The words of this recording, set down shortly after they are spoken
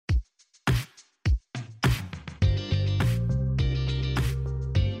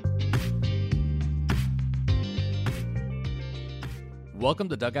Welcome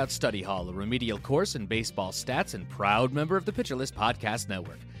to Dugout Study Hall, a remedial course in baseball stats and proud member of the Pitcher List Podcast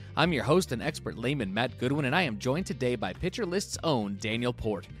Network. I'm your host and expert layman, Matt Goodwin, and I am joined today by Pitcher List's own Daniel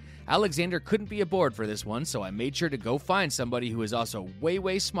Port. Alexander couldn't be aboard for this one, so I made sure to go find somebody who is also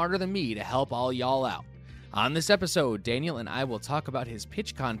way smarter than me to help all y'all out. On this episode, Daniel and I will talk about his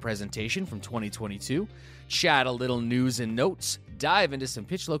PitchCon presentation from 2022, chat a little news and notes, dive into some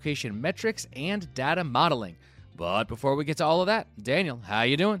pitch location metrics and data modeling. But before we get to all of that, Daniel, how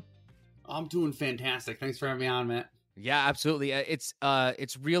you doing? I'm doing fantastic. Thanks for having me on, Matt. Yeah, absolutely. It's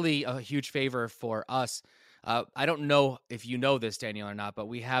really a huge favor for us. I don't know if you know this, Daniel, or not, but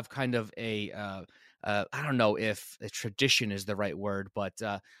we have kind of I don't know if a tradition is the right word, but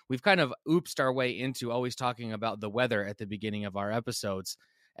we've kind of oopsed our way into always talking about the weather at the beginning of our episodes.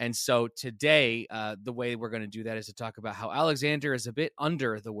 And so today, the way we're going to do that is to talk about how Alexander is a bit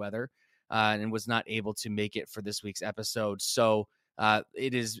under the weather and was not able to make it for this week's episode. So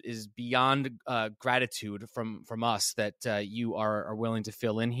it is beyond gratitude from us that you are willing to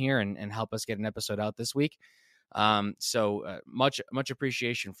fill in here and help us get an episode out this week. So much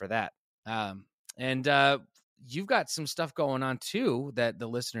appreciation for that. And you've got some stuff going on too that the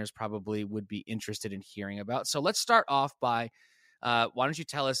listeners probably would be interested in hearing about. So let's start off by why don't you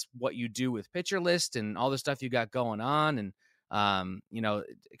tell us what you do with Pitcher List and all the stuff you got going on, and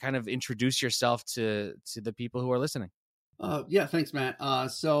kind of introduce yourself to the people who are listening. Yeah, thanks, Matt.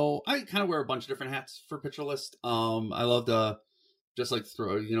 So I kind of wear a bunch of different hats for Pitcher List. I love to just like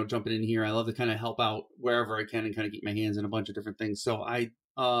jumping in here. I love to kind of help out wherever I can and kind of get my hands in a bunch of different things. So I,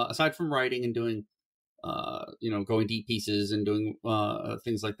 aside from writing and doing, going deep pieces and doing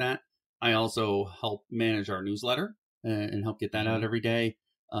things like that, I also help manage our newsletter and help get that out every day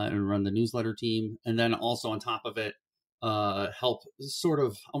and run the newsletter team. And then also on top of it, help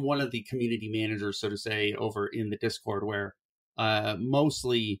I'm one of the community managers, so to say, over in the Discord, where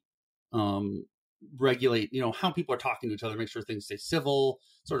mostly regulate, how people are talking to each other, make sure things stay civil,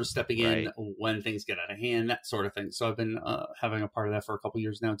 sort of stepping in when things get out of hand, that sort of thing. So I've been having a part of that for a couple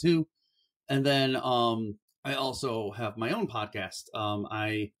years now too. And then I also have my own podcast.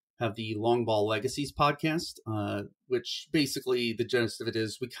 I have the Long Ball Legacies podcast, which basically the genesis of it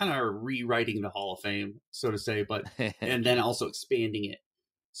is we kind of are rewriting the Hall of Fame, so to say, but and then also expanding it.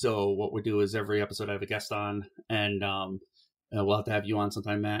 So what we do is every episode I have a guest on, and we'll have to have you on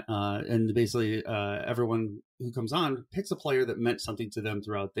sometime, Matt. And basically everyone who comes on picks a player that meant something to them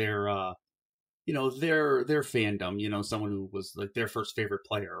throughout their fandom. Someone who was like their first favorite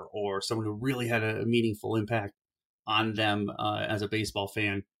player, or someone who really had a meaningful impact on them as a baseball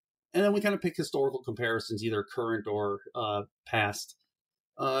fan. And then we kind of pick historical comparisons, either current or past,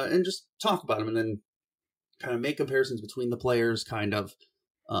 and just talk about them, and then kind of make comparisons between the players, kind of,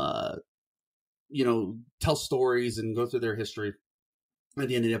 tell stories and go through their history. At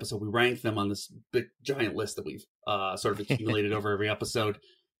the end of the episode, we rank them on this big, giant list that we've sort of accumulated over every episode.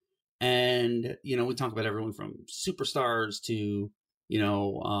 And, we talk about everyone from superstars to,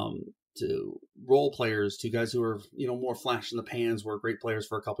 to role players, to guys who are, more flash in the pans, were great players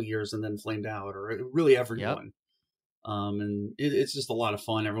for a couple years and then flamed out, or really everyone. Yep. And it's just a lot of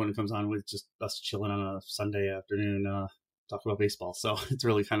fun. Everyone who comes on with just us chilling on a Sunday afternoon, talking about baseball. So it's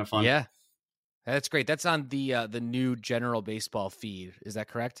really kind of fun. Yeah, that's great. That's on the new General Baseball feed. Is that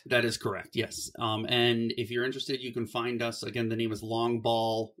correct? That is correct. Yes. And if you're interested, you can find us. Again, the name is Long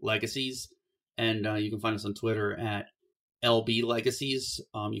Ball Legacies, and you can find us on Twitter at LB Legacies.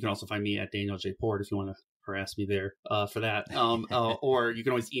 You can also find me at Daniel J. Port if you want to harass me there for that. Or you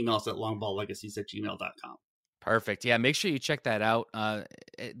can always email us at longballegacies@gmail.com. Perfect. Yeah, make sure you check that out.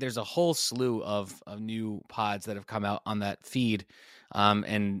 There's a whole slew of new pods that have come out on that feed.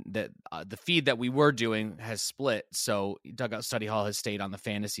 And that the feed that we were doing has split. So Dugout Study Hall has stayed on the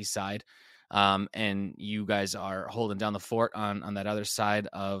fantasy side. And you guys are holding down the fort on that other side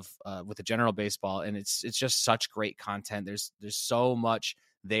of with the general baseball, and it's just such great content. There's so much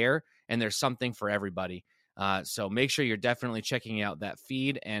there, and there's something for everybody. So make sure you're definitely checking out that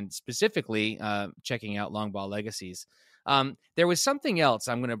feed, and specifically checking out Long Ball Legacies. There was something else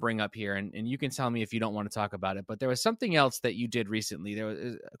I'm going to bring up here, and you can tell me if you don't want to talk about it, but there was something else that you did recently. There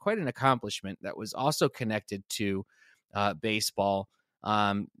was quite an accomplishment that was also connected to baseball.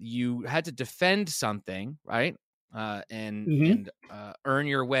 You had to defend something, right? And earn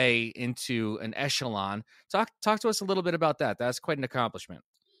your way into an echelon. Talk to us a little bit about that. That's quite an accomplishment.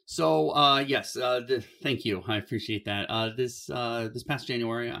 So, yes, thank you. I appreciate that. This past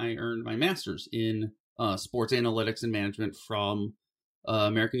January, I earned my master's in sports analytics and management from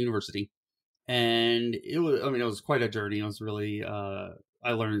American University. And it was quite a journey. It was really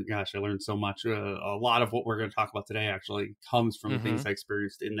I learned so much. A lot of what we're going to talk about today actually comes from the things I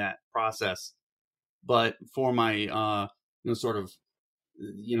experienced in that process. But for my, sort of,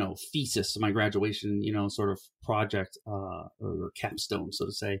 thesis, my graduation, sort of project, or capstone, so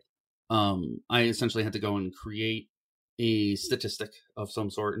to say, I essentially had to go and create a statistic of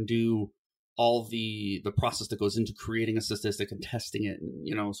some sort and do all the process that goes into creating a statistic and testing it,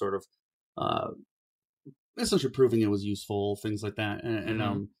 and sort of essentially proving it was useful, things like that.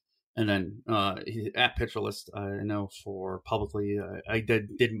 And then at PitcherList, I know for publicly, I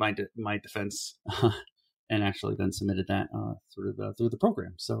did my defense and actually then submitted that through the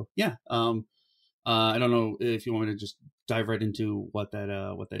program. So yeah, I don't know if you want me to just dive right into what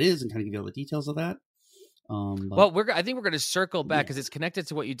that is and kind of give you all the details of that. Well, I think we're going to circle back because it's connected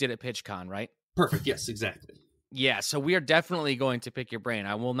to what you did at PitchCon, right? Perfect. Yes, exactly. Yeah, so we are definitely going to pick your brain.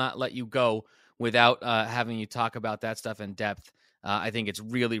 I will not let you go without having you talk about that stuff in depth. I think it's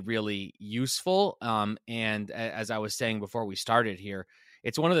really, really useful. And as I was saying before we started here,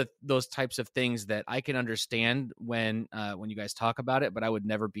 it's one of those types of things that I can understand when you guys talk about it, but I would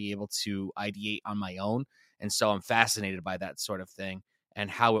never be able to ideate on my own. And so I'm fascinated by that sort of thing and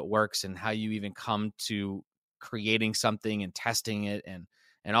how it works and how you even come to creating something and testing it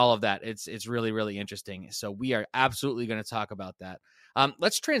and all of that. It's really, really interesting. So we are absolutely going to talk about that.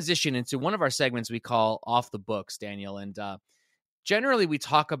 Let's transition into one of our segments we call Off the Books, Daniel. And generally, we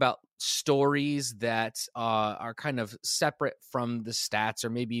talk about stories that are kind of separate from the stats or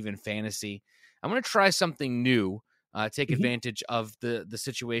maybe even fantasy. I'm going to try something new, take advantage of the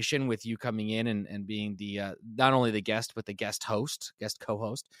situation with you coming in and being the not only the guest, but the guest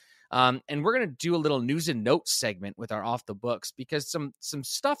co-host. And we're going to do a little news and notes segment with our Off the Books because some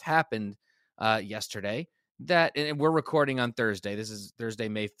stuff happened yesterday that, and we're recording on Thursday. This is Thursday,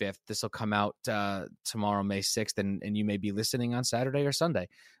 May 5th. This will come out tomorrow, May 6th, and you may be listening on Saturday or Sunday.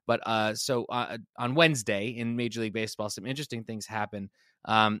 But so on Wednesday in Major League Baseball, some interesting things happen.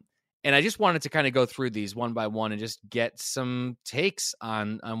 And I just wanted to kind of go through these one by one and just get some takes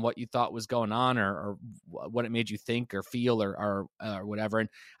on what you thought was going on or what it made you think or feel or whatever. And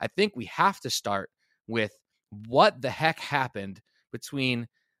I think we have to start with what the heck happened between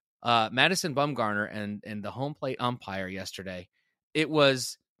Madison Bumgarner and the home plate umpire yesterday. It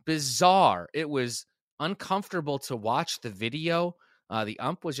was bizarre. It was uncomfortable to watch the video. The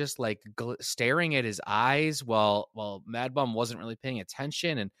ump was just like staring at his eyes while Mad Bum wasn't really paying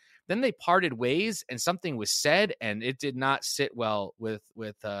attention. And then they parted ways and something was said and it did not sit well with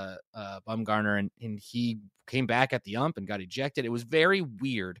Bumgarner. And he came back at the ump and got ejected. It was very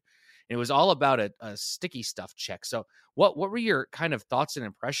weird. It was all about a sticky stuff check. So what were your kind of thoughts and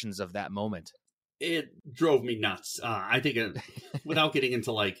impressions of that moment? It drove me nuts. I think without getting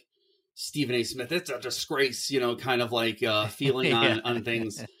into like Stephen A. Smith, it's a disgrace, kind of like feeling on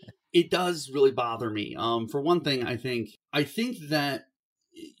things. It does really bother me. For one thing, I think that,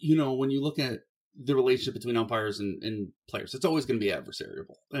 when you look at the relationship between umpires and players, it's always going to be adversarial.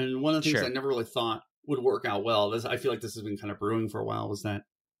 And one of the things I never really thought would work out well, I feel like this has been kind of brewing for a while, was that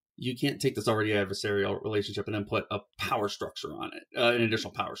you can't take this already adversarial relationship and then put a power structure on it, an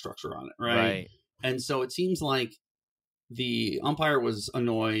additional power structure on it, right? And so it seems like the umpire was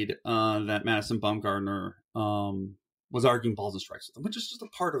annoyed that Madison Bumgarner was arguing balls and strikes with him, which is just a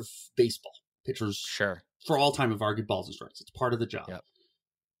part of baseball. Pitchers, for all time, have argued balls and strikes. It's part of the job.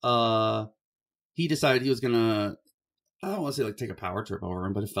 He decided he was gonna, I don't want to say like take a power trip over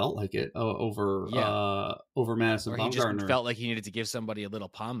him, but it felt like it over Madison Bumgarner. He just felt like he needed to give somebody a little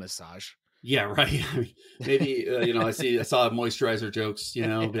palm massage. Yeah, right. I mean, maybe I saw moisturizer jokes. Be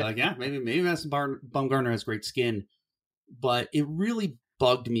like, yeah, maybe Madison Bumgarner has great skin, but it really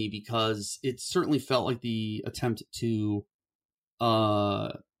bugged me because it certainly felt like the attempt to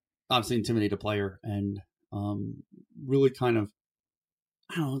obviously intimidate a player and really kind of,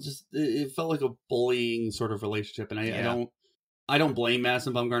 I don't know, just it felt like a bullying sort of relationship, and I don't blame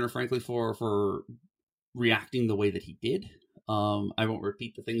Madison Bumgarner, frankly, for reacting the way that he did. I won't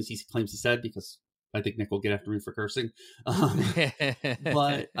repeat the things he claims he said because I think Nick will get after me for cursing.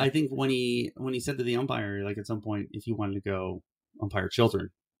 But I think when he said to the umpire, like at some point, if you wanted to go umpire children,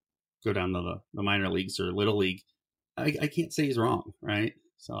 go down to the minor leagues or little league, I can't say he's wrong, right?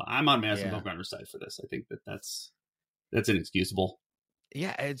 So I'm on Madison Bumgarner's side for this. I think that's inexcusable.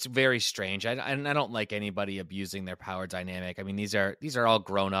 Yeah, it's very strange. I don't like anybody abusing their power dynamic. I mean, these are all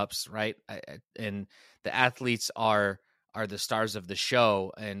grown-ups, right? And the athletes are the stars of the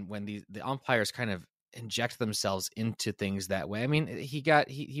show. And when the umpires kind of inject themselves into things that way, I mean,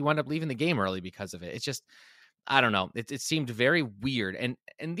 he wound up leaving the game early because of it. It's just, I don't know. It seemed very weird. And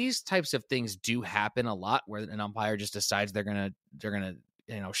these types of things do happen a lot where an umpire just decides they're gonna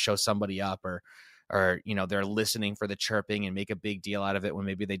show somebody up, or they're listening for the chirping and make a big deal out of it when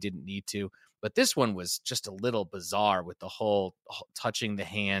maybe they didn't need to. But this one was just a little bizarre with the whole touching the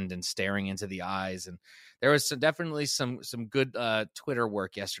hand and staring into the eyes. And there was definitely some good Twitter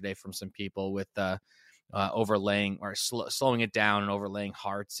work yesterday from some people with overlaying or slowing it down and overlaying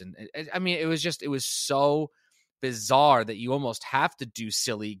hearts. And I mean, it was so bizarre that you almost have to do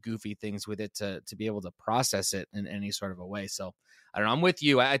silly, goofy things with it to be able to process it in any sort of a way. So I don't know. I'm with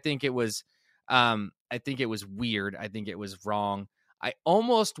you. I think it was weird. I think it was wrong. I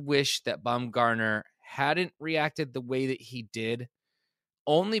almost wish that Bumgarner hadn't reacted the way that he did,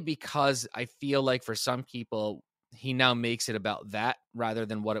 only because I feel like for some people, he now makes it about that rather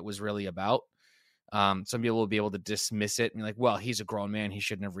than what it was really about. Some people will be able to dismiss it and be like, well, he's a grown man, he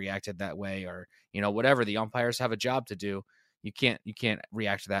shouldn't have reacted that way, or whatever. The umpires have a job to do. You can't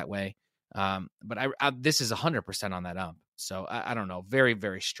react that way. But this is 100% on that ump. So I don't know. Very,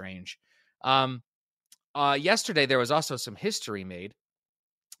 very strange. Yesterday, there was also some history made.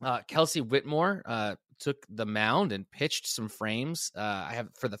 Kelsey Whitmore took the mound and pitched some frames. I have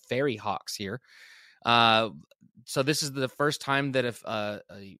for the Fairy Hawks here. So this is the first time that a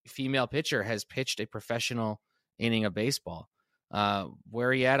female pitcher has pitched a professional inning of baseball. Where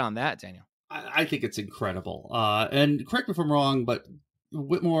are you at on that, Daniel? I think it's incredible. And correct me if I'm wrong, but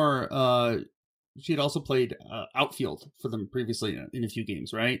Whitmore, she had also played outfield for them previously in a few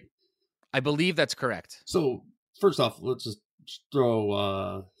games, right? I believe that's correct. So first off, let's just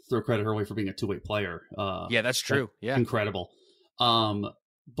throw credit her way for being a two-way player. Yeah, that's true. Yeah, incredible.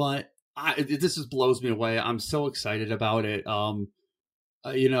 But this just blows me away. I'm so excited about it. One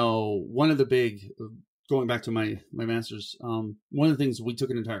of the big, going back to my master's, one of the things we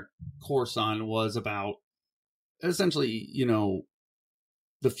took an entire course on was about essentially,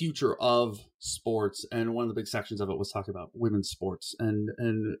 the future of sports, and one of the big sections of it was talking about women's sports and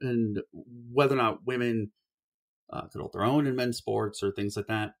whether or not women could hold their own in men's sports or things like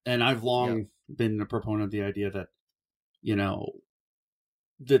that. And I've long been a proponent of the idea that,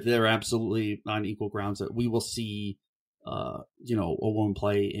 that they're absolutely on equal grounds, that we will see, a woman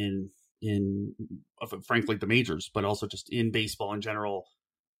play in frankly the majors, but also just in baseball in general.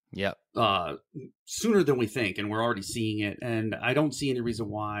 Yeah. Sooner than we think, and we're already seeing it. And I don't see any reason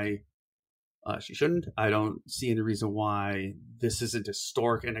why she shouldn't. I don't see any reason why this isn't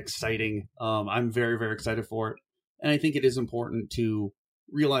historic and exciting. I'm very, very excited for it. And I think it is important to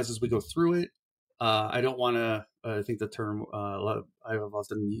realize as we go through it. I don't want to, I think the term I have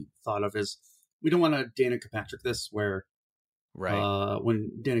often thought of is, we don't want to Danica Patrick this, where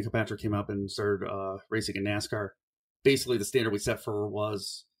when Danica Patrick came up and started racing in NASCAR, basically the standard we set for her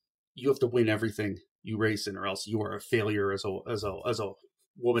was, you have to win everything you race in, or else you are a failure as a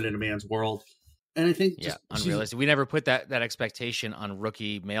woman in a man's world. And I think unrealistic. We never put that expectation on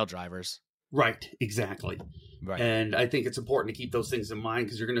rookie male drivers. Right, exactly. Right. And I think it's important to keep those things in mind,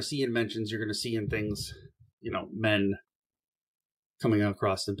 because you're going to see in mentions, you're going to see in things, men coming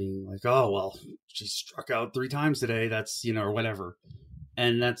across and being like, oh, well, she struck out 3 times today. That's, or whatever.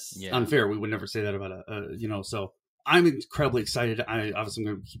 And that's unfair. We would never say that about so I'm incredibly excited. I obviously am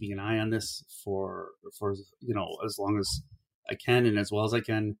going to be keeping an eye on this for as long as I can and as well as I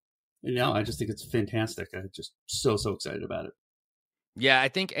can. And I just think it's fantastic. I'm just so excited about it. Yeah, I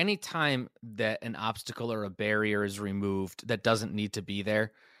think any time that an obstacle or a barrier is removed that doesn't need to be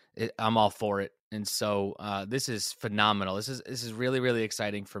there, I'm all for it. And so this is phenomenal. This is really, really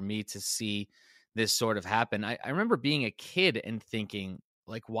exciting for me to see this sort of happen. I remember being a kid and thinking,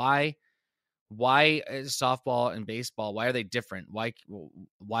 like, why is softball and baseball, why are they different? Why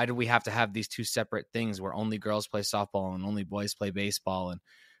do we have to have these two separate things where only girls play softball and only boys play baseball?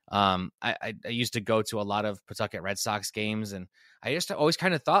 And I used to go to a lot of Pawtucket Red Sox games, and I just always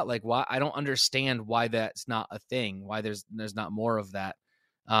kind of thought, like, why, I don't understand why that's not a thing, why there's not more of that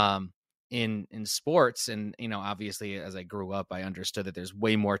in sports. And obviously as I grew up, I understood that there's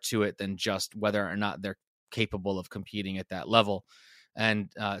way more to it than just whether or not they're capable of competing at that level. And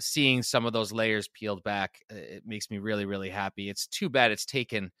seeing some of those layers peeled back, it makes me really, really happy. It's too bad it's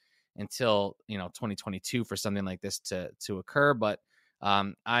taken until 2022 for something like this to occur, but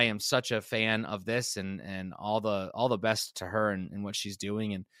I am such a fan of this, and all the best to her and what she's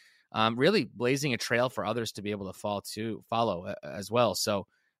doing, and really blazing a trail for others to be able to follow as well. So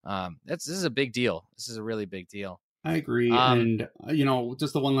this is a big deal. This is a really big deal. I agree. And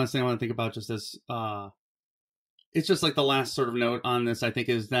just the one last thing I want to think about, just this, it's just like the last sort of note on this, I think,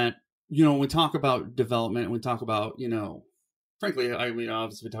 is that, when we talk about development, we talk about, frankly, I mean,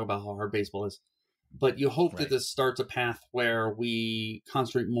 obviously we talk about how hard baseball is, but you hope that this starts a path where we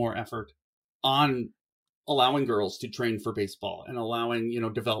concentrate more effort on allowing girls to train for baseball and allowing,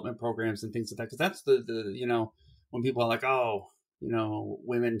 development programs and things like that. Because that's the when people are like, oh,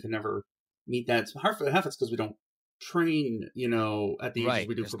 women can never meet that. It's half it's because we don't train, at the ages Right.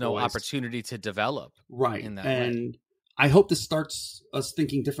 we do There's for no boys. opportunity to develop Right. in that way. And I hope this starts us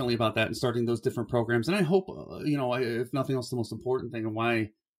thinking differently about that and starting those different programs. And I hope, if nothing else, the most important thing and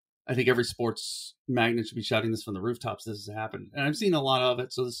why I think every sports magnet should be shouting this from the rooftops. This has happened. And I've seen a lot of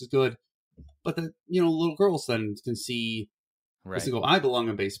it. So this is good. But the, little girls then can see this and Right. go, I belong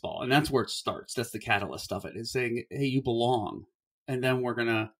in baseball. And that's where it starts. That's the catalyst of it, is saying, hey, you belong. And then we're going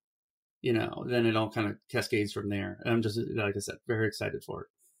to, then it all kind of cascades from there. And I'm just, like I said, very excited for it.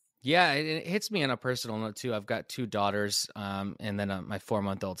 Yeah, it hits me on a personal note too. I've got 2 daughters, and then my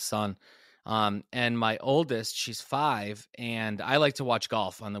 4-month-old son. And my oldest, she's 5, and I like to watch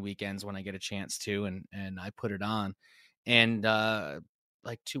golf on the weekends when I get a chance to, and I put it on. And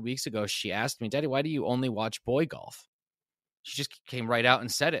like 2 weeks ago, she asked me, "Daddy, why do you only watch boy golf?" She just came right out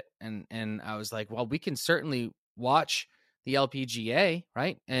and said it, and I was like, "Well, we can certainly watch the LPGA,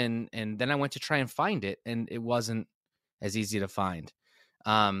 right?" And then I went to try and find it, and it wasn't as easy to find.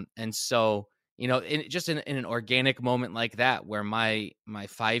 And so, in an organic moment like that, where my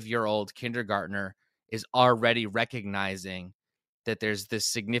 5-year-old kindergartner is already recognizing that there's this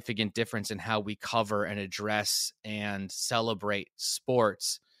significant difference in how we cover and address and celebrate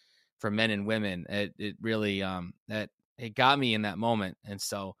sports for men and women, it really that it got me in that moment. And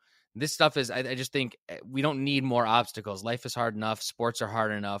so this stuff is, I just think we don't need more obstacles. Life is hard enough. Sports are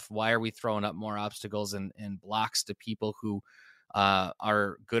hard enough. Why are we throwing up more obstacles and blocks to people who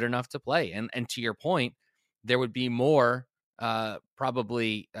are good enough to play? And to your point, there would be more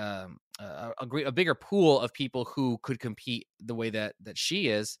probably a bigger pool of people who could compete the way that she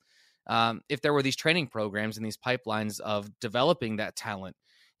is, if there were these training programs and these pipelines of developing that talent.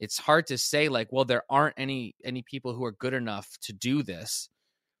 It's hard to say, like, well, there aren't any people who are good enough to do this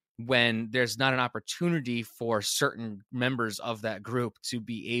when there's not an opportunity for certain members of that group to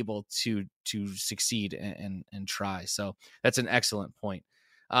be able to succeed and try. So that's an excellent point.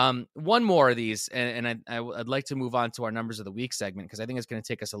 One more of these, and I'd like to move on to our numbers of the week segment, because I think it's going to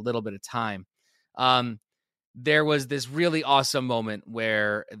take us a little bit of time. There was this really awesome moment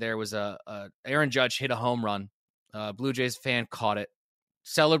where there was a Aaron Judge hit a home run. Blue Jays fan caught it,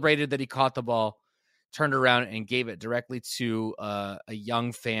 celebrated that he caught the ball, turned around and gave it directly to a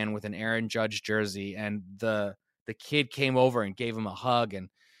young fan with an Aaron Judge jersey. And the kid came over and gave him a hug. And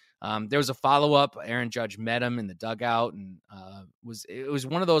there was a follow-up. Aaron Judge met him in the dugout, and it was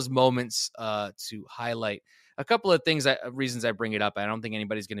one of those moments to highlight a couple of things, reasons I bring it up. I don't think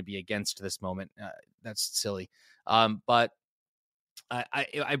anybody's going to be against this moment. That's silly. But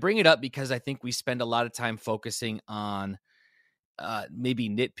I bring it up because I think we spend a lot of time focusing on maybe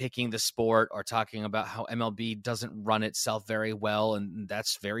nitpicking the sport or talking about how MLB doesn't run itself very well. And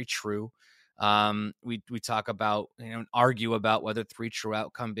that's very true. We talk about, and argue about whether 3 true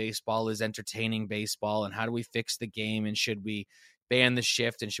outcome baseball is entertaining baseball, and how do we fix the game, and should we ban the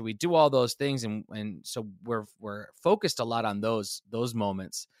shift, and should we do all those things? And so we're focused a lot on those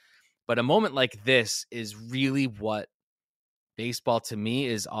moments. But a moment like this is really what baseball to me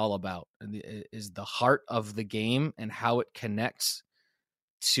is all about, is the heart of the game and how it connects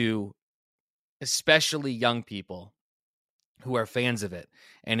to especially young people who are fans of it.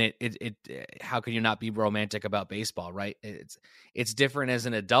 And it how can you not be romantic about baseball, right? It's different as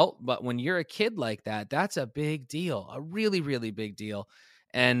an adult, but when you're a kid like that, that's a big deal, a really, really big deal.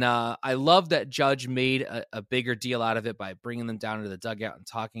 And I love that Judge made a bigger deal out of it by bringing them down to the dugout and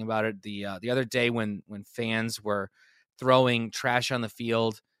talking about it. The other day when fans were throwing trash on the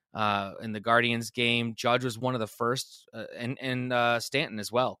field in the Guardians game, Judge was one of the first, and Stanton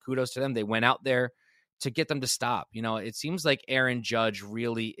as well. Kudos to them. They went out there to get them to stop. It seems like Aaron Judge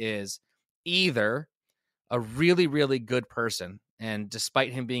really is either a really, really good person, and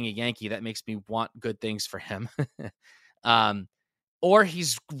despite him being a Yankee, that makes me want good things for him. Or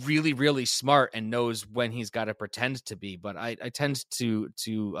he's really, really smart and knows when he's got to pretend to be. But I tend to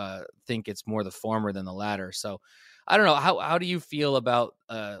think it's more the former than the latter. So I don't know. How do you feel about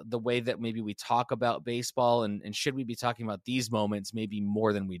the way that maybe we talk about baseball, and should we be talking about these moments maybe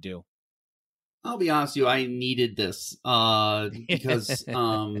more than we do? I'll be honest with you, I needed this because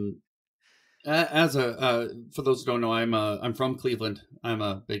as a for those who don't know, I'm from Cleveland. I'm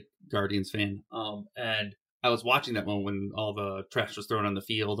a big Guardians fan, and I was watching that moment when all the trash was thrown on the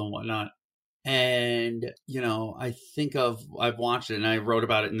field and whatnot. And I've watched it, and I wrote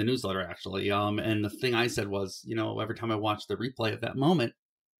about it in the newsletter actually. And the thing I said was, every time I watch the replay of that moment,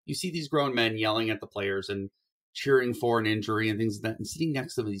 you see these grown men yelling at the players, and cheering for an injury and things like that, and sitting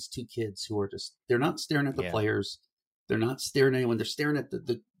next to these two kids who are just, they're not staring at the players. They're not staring at anyone. They're staring at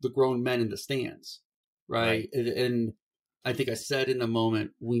the grown men in the stands. Right. And I think I said in the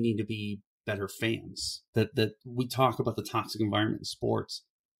moment, we need to be better fans, that we talk about the toxic environment in sports,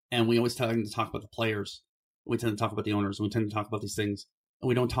 and we always tend to talk about the players. We tend to talk about the owners. We tend to talk about these things, and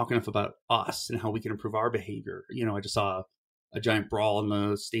we don't talk enough about us and how we can improve our behavior. You know, I just saw a giant brawl in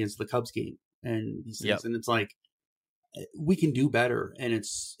the stands of the Cubs game and these things. And it's like, we can do better. And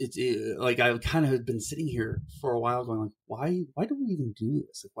it's like, I kind of have been sitting here for a while going like, why do we even do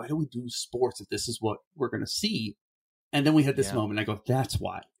this? Like, why do we do sports if this is what we're going to see? And then we had this moment. I go, that's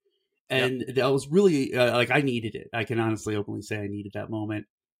why. And that was really like, I needed it. I can honestly openly say I needed that moment.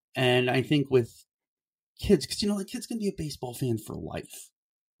 And I think with kids, because, you know, the kid's going to be a baseball fan for life,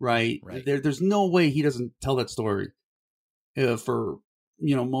 right? There's no way he doesn't tell that story for,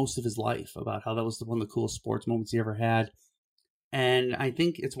 you know, most of his life about how that was one of the coolest sports moments he ever had. And I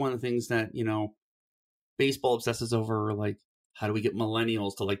think it's one of the things that, you know, baseball obsesses over, like, how do we get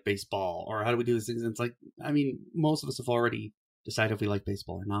millennials to like baseball, or how do we do these things? And it's like, I mean, most of us have already decided if we like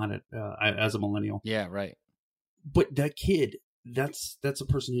baseball or not as a millennial. Yeah, right. But that kid, that's a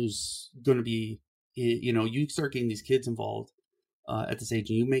person who's going to be, you know, you start getting these kids involved at this age,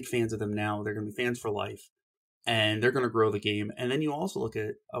 and you make fans of them now. They're going to be fans for life, and they're going to grow the game. And then you also look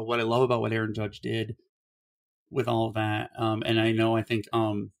at what I love about what Aaron Judge did with all of that. And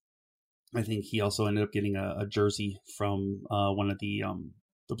I think he also ended up getting a jersey from one of the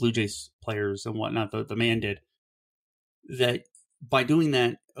Blue Jays players and whatnot. The man did that. By doing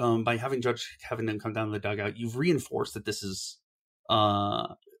that, by having Judge, having them come down to the dugout, you've reinforced that this is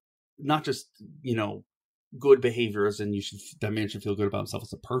not just, you know, good behaviors, and that man should feel good about himself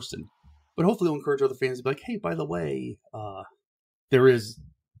as a person, but hopefully it'll encourage other fans to be like, hey, by the way, there is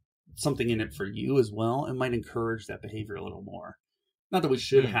something in it for you as well. It might encourage that behavior a little more. Not that we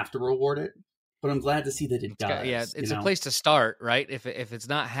should have to reward it, but I'm glad to see that it does. It's a place to start, right? If it's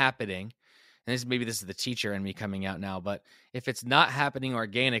not happening, and maybe this is the teacher in me coming out now, but if it's not happening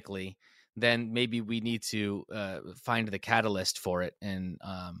organically, then maybe we need to find the catalyst for it, and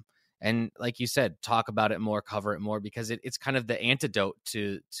like you said, talk about it more, cover it more, because it's kind of the antidote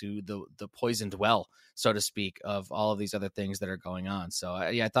to the poisoned well, so to speak, of all of these other things that are going on. So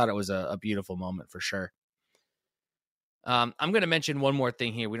I thought it was a beautiful moment for sure. I'm going to mention one more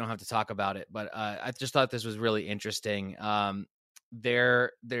thing here. We don't have to talk about it, but I just thought this was really interesting.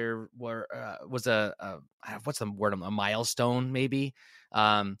 There was a what's the word? A milestone, maybe.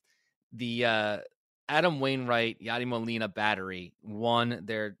 The Adam Wainwright, Yadi Molina battery won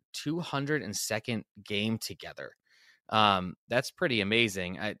their 202nd game together. That's pretty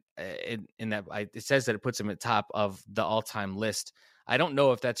amazing. It says that it puts him at top of the all-time list. I don't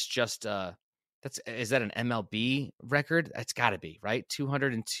know if that's just is that an MLB record? That's got to be, right?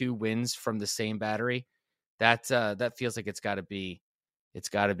 202 wins from the same battery. That feels like it's got to be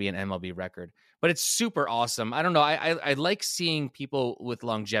an MLB record. But it's super awesome. I don't know. I like seeing people with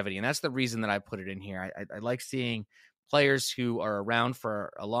longevity, and that's the reason that I put it in here. I like seeing players who are around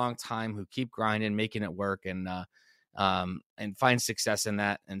for a long time, who keep grinding, making it work, and find success in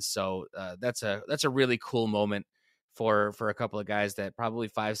that. And so that's a really cool moment for a couple of guys that probably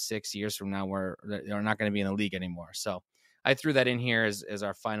 5-6 years from now they're not going to be in the league anymore. So I threw that in here as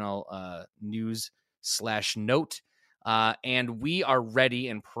our final news/note. And we are ready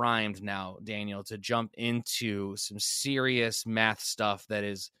and primed now, Daniel, to jump into some serious math stuff that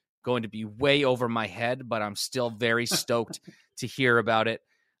is going to be way over my head, but I'm still very stoked to hear about it.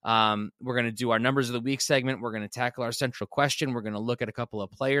 We're going to do our numbers of the week segment. We're going to tackle our central question. We're going to look at a couple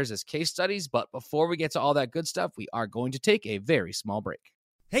of players as case studies. But before we get to all that good stuff, we are going to take a very small break.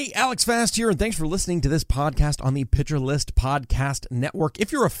 Hey, Alex Fast here, and thanks for listening to this podcast on the Pitcher List Podcast Network.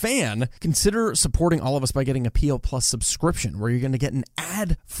 If you're a fan, consider supporting all of us by getting a PL Plus subscription, where you're going to get an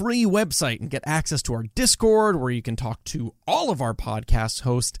ad-free website and get access to our Discord, where you can talk to all of our podcast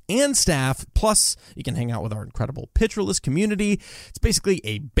hosts and staff. Plus, you can hang out with our incredible Pitcher List community. It's basically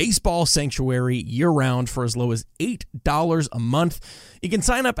a baseball sanctuary year-round for as low as $8 a month. You can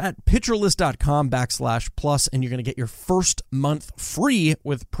sign up at pitcherlist.com/plus, and you're going to get your first month free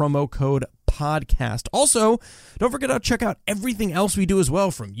with promo code podcast. Also, don't forget to check out everything else we do as well,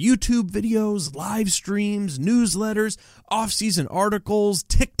 from YouTube videos, live streams, newsletters, off-season articles,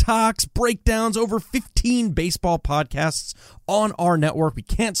 TikToks, breakdowns, over 15 baseball podcasts on our network. We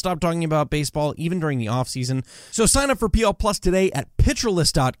can't stop talking about baseball even during the off-season. So sign up for PL Plus today at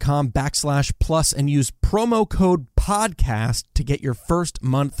pitcherlist.com/plus and use promo code podcast to get your first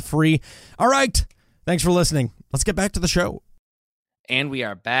month free. All right. Thanks for listening. Let's get back to the show. And we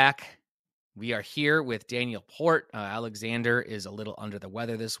are back. We are here with Daniel Port. Alexander is a little under the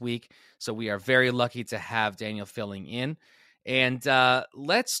weather this week, so we are very lucky to have Daniel filling in. And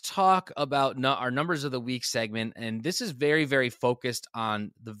let's talk about our Numbers of the Week segment. And this is very, very focused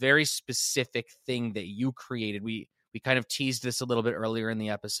on the very specific thing that you created. We kind of teased this a little bit earlier in the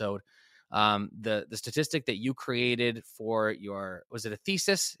episode. The statistic that you created for your, was it a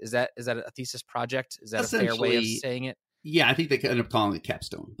thesis? Is that a thesis project? Is that a fair way of saying it? Yeah, I think they end up calling it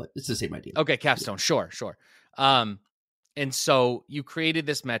capstone, but it's the same idea. Okay, capstone. Yeah. Sure. And so you created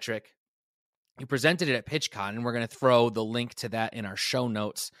this metric. You presented it at PitchCon, and we're going to throw the link to that in our show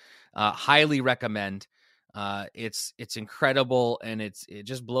notes. Highly recommend. It's incredible, and it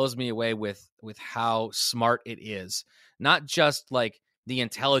just blows me away with how smart it is. Not just like the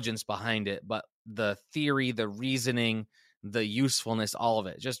intelligence behind it, but the theory, the reasoning, the usefulness, all of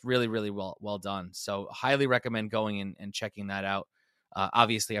it. Just really, really well done. So highly recommend going and checking that out.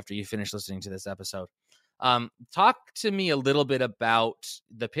 Obviously, after you finish listening to this episode. Talk to me a little bit about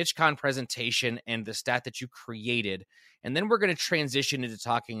the PitchCon presentation and the stat that you created. And then we're going to transition into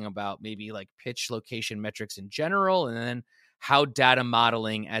talking about maybe like pitch location metrics in general, and then how data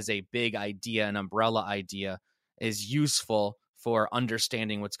modeling as a big idea, an umbrella idea, is useful for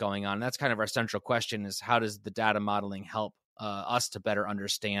understanding what's going on. That's kind of our central question, is how does the data modeling help us to better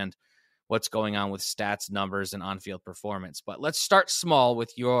understand what's going on with stats, numbers, and on-field performance. But let's start small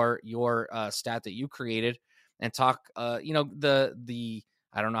with your stat that you created and talk, I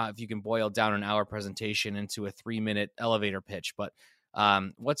don't know if you can boil down an hour presentation into a 3-minute elevator pitch, but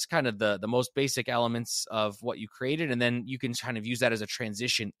what's kind of the most basic elements of what you created, and then you can kind of use that as a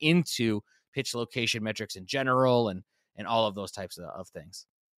transition into pitch location metrics in general and all of those types of things.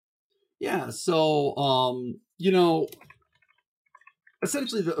 Yeah. So,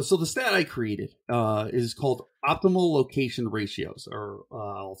 essentially, the stat I created is called optimal location ratios, or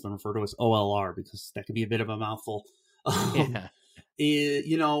I'll often refer to as OLR, because that can be a bit of a mouthful. And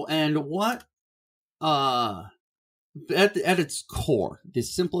what at its core, the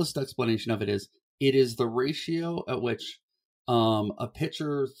simplest explanation of it is the ratio at which a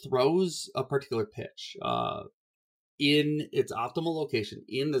pitcher throws a particular pitch in its optimal location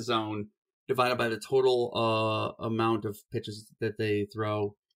in the zone, divided by the total amount of pitches that they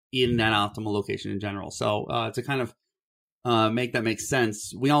throw in that optimal location in general. So to kind of make that make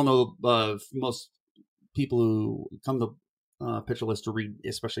sense, we all know most people who come to Pitcher List to read,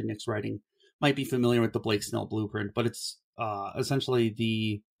 especially Nick's writing, might be familiar with the Blake Snell blueprint, but it's essentially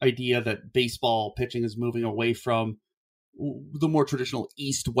the idea that baseball pitching is moving away from the more traditional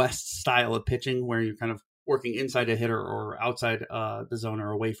east-west style of pitching, where you're kind of working inside a hitter or outside the zone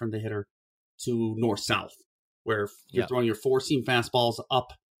or away from the hitter, to north-south, where you're throwing your 4-seam fastballs up,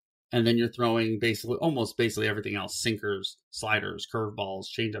 and then you're throwing almost basically everything else: sinkers, sliders, curveballs,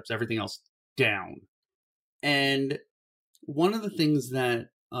 changeups, everything else down. And one of the things that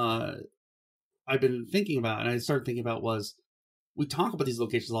I've been thinking about, and I started thinking about, was we talk about these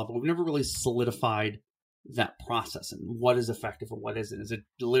locations a lot, but we've never really solidified that process and what is effective and what isn't. Is it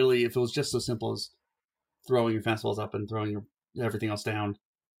literally, if it was just so simple as throwing your fastballs up and throwing everything else down,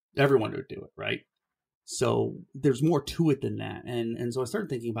 everyone would do it, right? So there's more to it than that. And so I started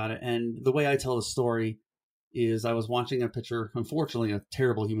thinking about it. And the way I tell the story is I was watching a pitcher, unfortunately a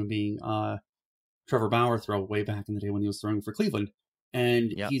terrible human being, Trevor Bauer, throw way back in the day when he was throwing for Cleveland.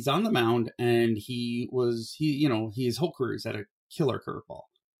 And he's on the mound, and his whole career he's had a killer curveball.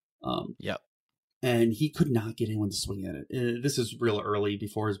 And he could not get anyone to swing at it. This is real early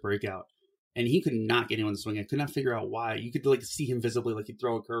before his breakout. And he could not get anyone to swing at it. Could not figure out why. You could see him visibly, he'd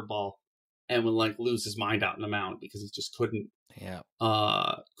throw a curveball and would lose his mind out in the mound because he just couldn't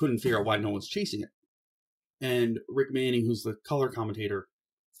figure out why no one's chasing it. And Rick Manning, who's the color commentator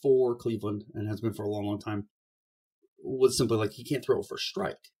for Cleveland and has been for a long, long time, was simply he can't throw it for a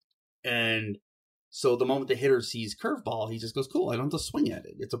strike. And so the moment the hitter sees curveball, he just goes, cool, I don't have to swing at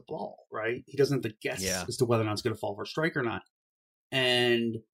it. It's a ball, right? He doesn't have to guess as to whether or not it's going to fall for a strike or not.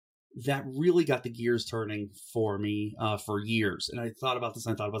 And that really got the gears turning for me for years. And I thought about this,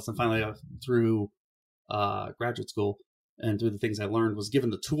 and finally through graduate school and through the things I learned, was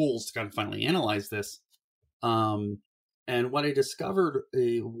given the tools to kind of finally analyze this. And what I discovered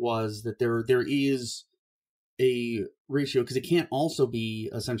was that there is a ratio, because it can't also be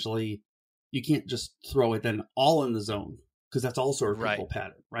essentially, you can't just throw it then all in the zone, because that's also a pitbull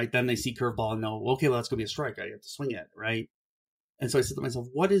pattern, right? Then they see curveball and know, okay, well, that's going to be a strike. I have to swing it, right? And so I said to myself,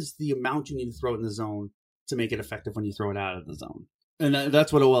 what is the amount you need to throw it in the zone to make it effective when you throw it out of the zone? And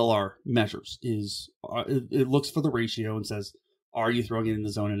that's what OLR measures. It looks for the ratio and says, are you throwing it in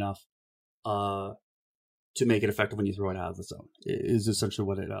the zone enough to make it effective when you throw it out of the zone? Is essentially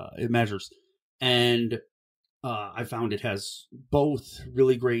what it measures. And I found it has both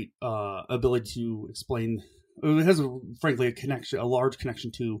really great ability to explain. It has, frankly, a large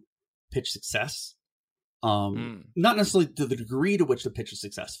connection to pitch success. Not necessarily to the degree to which the pitch is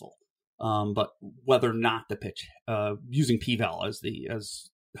successful, but whether or not the pitch, using p-val as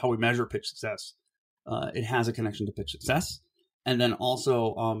how we measure pitch success, it has a connection to pitch success, and then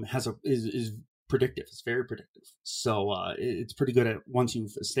also is predictive. It's very predictive. So it's pretty good at, once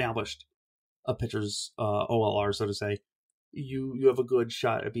you've established a pitcher's OLR, so to say, you have a good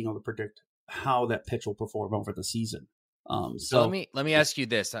shot at being able to predict how that pitch will perform over the season. So let me ask you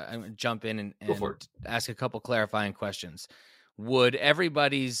this. I'm going to jump in and ask a couple clarifying questions.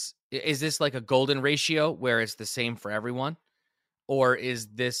 Is this like a golden ratio where it's the same for everyone? Or is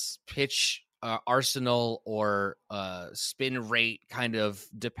this pitch arsenal or spin rate kind of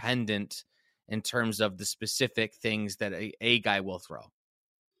dependent in terms of the specific things that a guy will throw?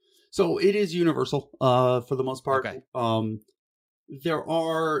 So it is universal for the most part. Okay.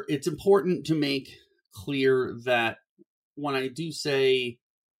 It's important to make clear that when I do say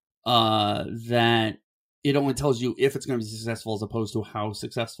that it only tells you if it's going to be successful as opposed to how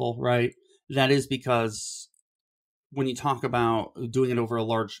successful, right? That is because when you talk about doing it over a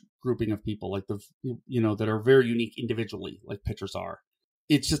large grouping of people, like that are very unique individually, like pitchers are,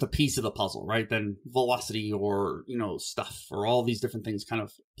 it's just a piece of the puzzle, right? Then velocity or, stuff or all these different things kind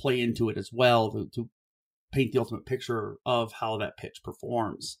of play into it as well to paint the ultimate picture of how that pitch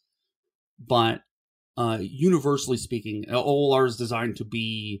performs. But universally speaking, OLR is designed to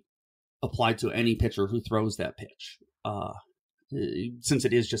be applied to any pitcher who throws that pitch. Since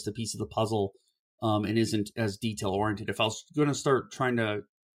it is just a piece of the puzzle and isn't as detail oriented. If I was going to start trying to,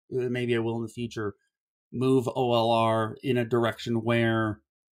 maybe I will in the future, move OLR in a direction where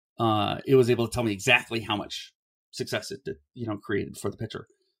it was able to tell me exactly how much success it created for the pitcher,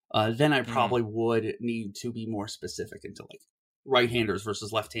 then I probably would need to be more specific into like right-handers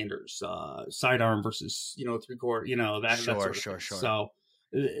versus left-handers, sidearm versus, three-quarter, that sort of Sure. So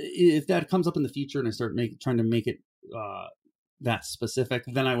if that comes up in the future and I start trying to make it that specific,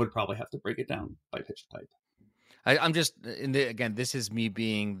 then I would probably have to break it down by pitch type. I'm just again, this is me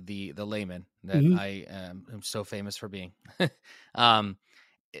being the layman that I am so famous for being.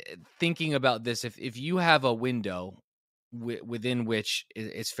 Thinking about this, if you have a window within which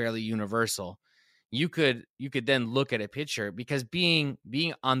it's fairly universal, you could then look at a pitcher, because being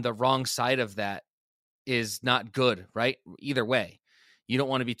on the wrong side of that is not good, right? Either way, you don't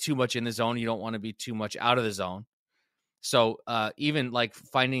want to be too much in the zone. You don't want to be too much out of the zone. So even like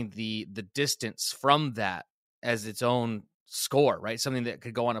finding the distance from that as its own score, right? Something that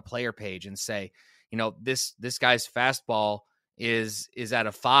could go on a player page and say, this guy's fastball is at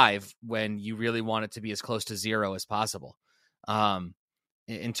a 5 when you really want it to be as close to 0 as possible.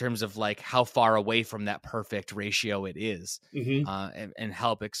 In terms of like how far away from that perfect ratio it is, and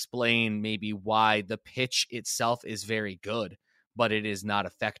help explain maybe why the pitch itself is very good, but it is not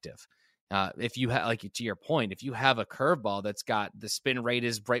effective. If you have, like, to your point, if you have a curveball that's got the spin rate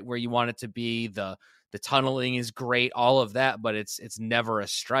is right where you want it to be, the tunneling is great, all of that, but it's never a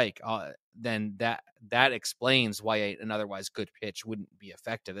strike, then that explains why an otherwise good pitch wouldn't be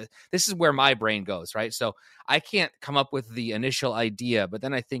effective. This is where my brain goes, right? So I can't come up with the initial idea, but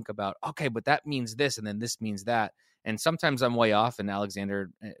then I think about, okay, but that means this, and then this means that. And sometimes I'm way off, and Alexander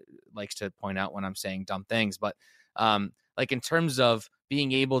likes to point out when I'm saying dumb things, but like in terms of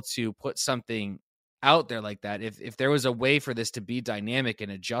being able to put something out there like that, if there was a way for this to be dynamic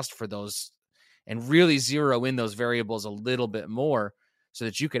and adjust for those and really zero in those variables a little bit more, so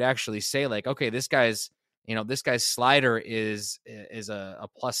that you could actually say like, okay, this guy's slider is a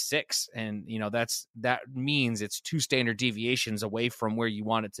 +6, and that means it's 2 standard deviations away from where you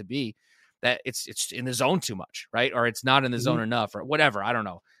want it to be, that it's in the zone too much, right? Or it's not in the zone enough, or whatever. I don't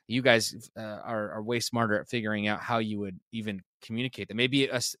know. You guys are way smarter at figuring out how you would even communicate that. Maybe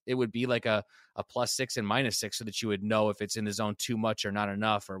it would be like a +6 and -6, so that you would know if it's in the zone too much or not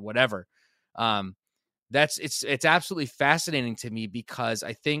enough or whatever. It's absolutely fascinating to me, because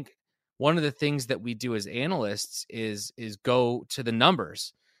I think one of the things that we do as analysts is go to the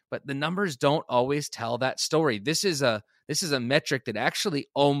numbers, but the numbers don't always tell that story. This is a metric that actually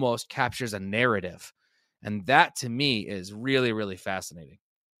almost captures a narrative, and that to me is really, really fascinating.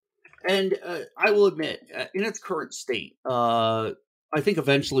 And I will admit, in its current state, I think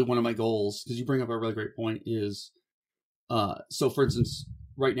eventually one of my goals, because you bring up a really great point, is so for instance,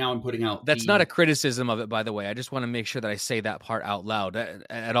 right now I'm putting out... That's not a criticism of it, by the way. I just want to make sure that I say that part out loud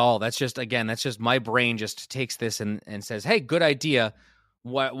at all. That's just my brain just takes this and says, hey, good idea.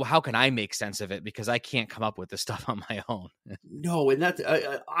 how can I make sense of it, because I can't come up with this stuff on my own. No, and that's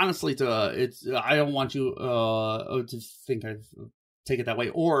honestly, it's I don't want you to think I've take it that way,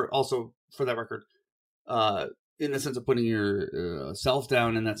 or also for that record, in the sense of putting your self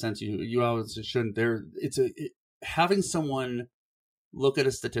down. In that sense, you always shouldn't. Having someone look at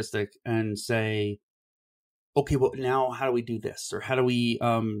a statistic and say, okay, well, now how do we do this, or how do we?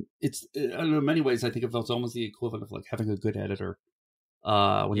 It's I don't know, in many ways I think it's almost the equivalent of like having a good editor.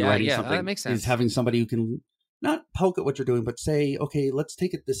 When you're writing something, that makes sense. Is having somebody who can not poke at what you're doing, but say, okay, let's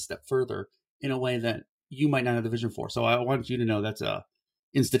take it this step further in a way that you might not have the vision for. So I want you to know that's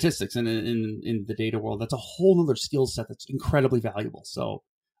in statistics and in the data world, that's a whole other skill set that's incredibly valuable. So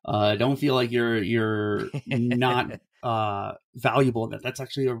don't feel like you're not valuable in that. That's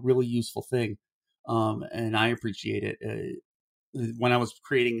actually a really useful thing. And I appreciate it. When I was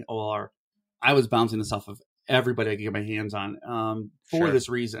creating OLR, I was bouncing this off of everybody I could get my hands on for this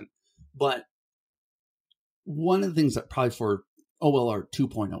reason. But one of the things that probably for OLR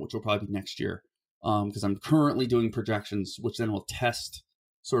 2.0, which will probably be next year, because I'm currently doing projections, which then will test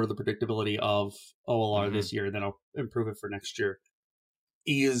sort of the predictability of OLR this year, and then I'll improve it for next year,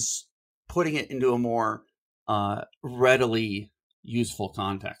 is putting it into a more readily useful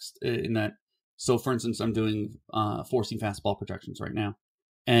context in that. So for instance, I'm doing forcing fastball projections right now.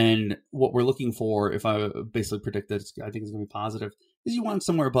 And what we're looking for, if I basically predict that I think it's going to be positive, is you want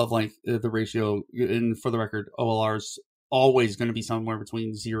somewhere above like the ratio. And for the record, OLR's always going to be somewhere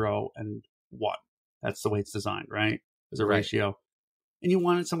between 0 and 1. That's the way it's designed, right? As a ratio. And you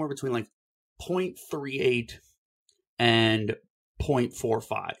want it somewhere between like 0.38 and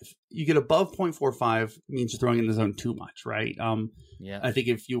 0.45. You get above 0.45 means you're throwing in the zone too much, right? I think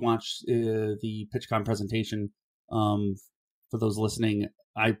if you watch the PitchCon presentation, for those listening,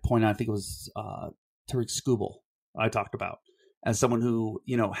 I point out, I think it was Tariq Skubal I talked about as someone who,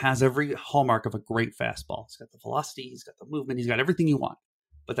 has every hallmark of a great fastball. He's got the velocity, he's got the movement, he's got everything you want.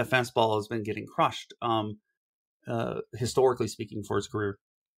 But that fastball has been getting crushed, historically speaking, for his career.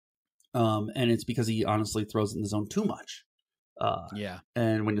 And it's because he honestly throws it in the zone too much.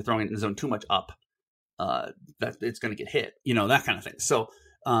 And when you're throwing it in the zone too much up, that it's going to get hit, that kind of thing. So,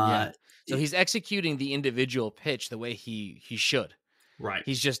 so he's executing the individual pitch the way he should. Right.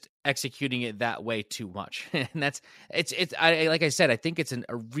 He's just executing it that way too much. And like I said, I think it's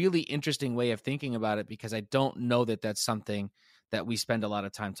a really interesting way of thinking about it, because I don't know that that's something that we spend a lot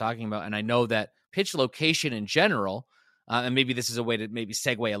of time talking about. And I know that pitch location in general, and maybe this is a way to maybe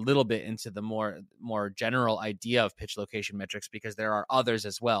segue a little bit into the more general idea of pitch location metrics, because there are others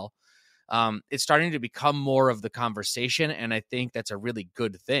as well. It's starting to become more of the conversation, and I think that's a really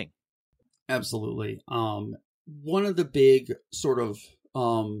good thing. Absolutely. One of the big sort of,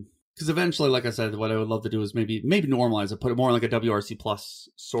 because eventually, like I said, what I would love to do is maybe normalize it, put it more like a WRC plus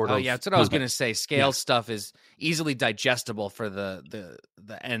sort of. Oh yeah, that's what I was going to say. Scale stuff is easily digestible for the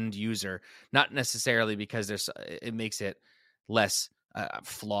end user, not necessarily because it makes it less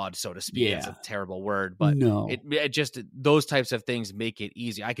flawed, so to speak. It's a terrible word, but it just, those types of things make it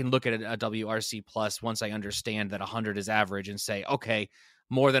easy. I can look at a WRC plus once I understand that 100 is average and say, okay,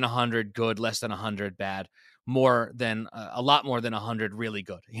 more than 100 good, less than 100 bad, more than a lot more than 100 really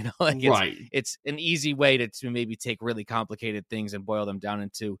good. It's an easy way to maybe take really complicated things and boil them down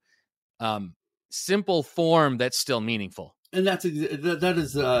into simple form that's still meaningful. And that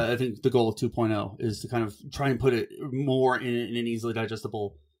is I think the goal of 2.0 is to kind of try and put it more in an easily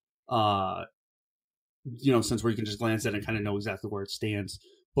digestible sense, where you can just glance at it and kind of know exactly where it stands.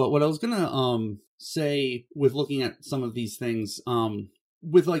 But what I was gonna say with looking at some of these things,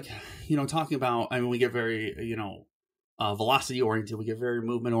 with talking about, I mean, we get very velocity oriented, we get very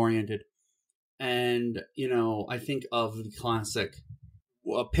movement oriented, and I think of the classic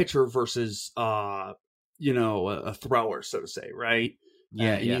pitcher versus a thrower, so to say, right?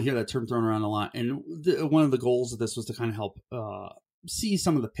 And you hear that term thrown around a lot. And one of the goals of this was to kind of help see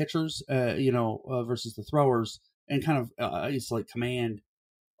some of the pitchers, versus the throwers, and kind of isolate command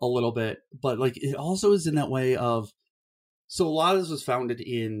a little bit. But it also is in that way of, so a lot of this was founded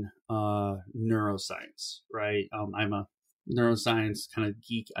in neuroscience, right? I'm a neuroscience kind of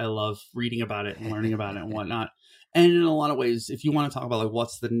geek. I love reading about it and learning about it and whatnot. And in a lot of ways, if you want to talk about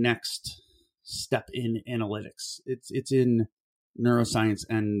what's the next step in analytics, it's in neuroscience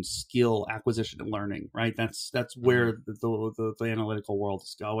and skill acquisition and learning, right? That's where the analytical world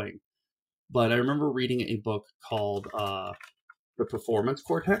is going. But I remember reading a book called The Performance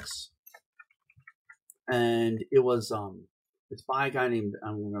Cortex, and it was it's by a guy named,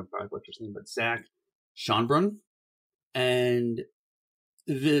 I'm going to probably butcher his name, but Zach Schonbrun. And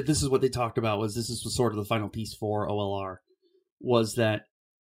this is what they talked about, this was sort of the final piece for OLR, was that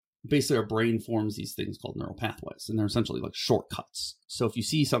basically our brain forms these things called neural pathways, and they're essentially like shortcuts. So if you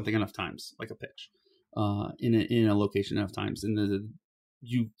see something enough times, like a pitch, in a location enough times, and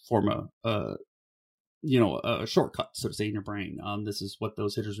you form a shortcut, so to say, in your brain. This is what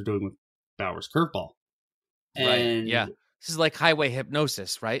those hitters are doing with Bauer's curveball. Right. Yeah. This is like highway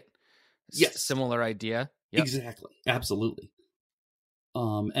hypnosis, right? Yes. Similar idea. Yep. Exactly. Absolutely.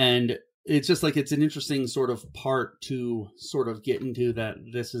 And it's just like, it's an interesting sort of part to sort of get into that.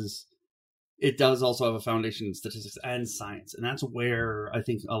 It does also have a foundation in statistics and science. And that's where I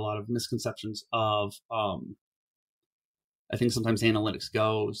think a lot of misconceptions of, I think sometimes analytics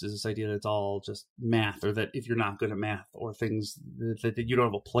goes, is this idea that it's all just math, or that if you're not good at math or things that you don't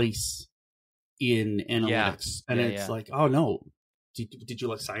have a place in analytics. And it's like, oh no, did you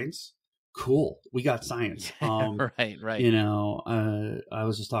like science? Cool. We got science. Right. I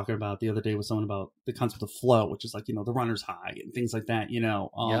was just talking about the other day with someone about the concept of flow, which is like, the runner's high and things like that,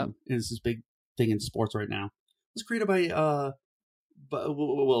 and it's this big thing in sports right now. It was created by,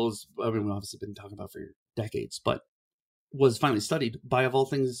 we've obviously been talking about for decades, but was finally studied by, of all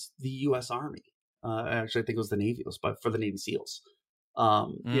things, the U.S. Army. Actually, I think it was the Navy. It was for the Navy SEALs.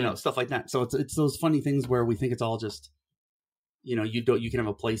 Stuff like that. So it's those funny things where we think it's all just, you can have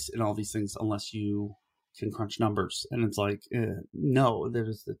a place in all these things unless you can crunch numbers, and it's like, no,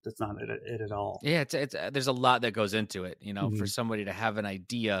 that's not it at all. Yeah, it's there's a lot that goes into it. For somebody to have an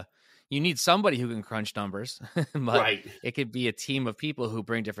idea, you need somebody who can crunch numbers, but it could be a team of people who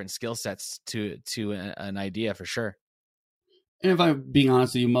bring different skill sets to an idea for sure. And if I'm being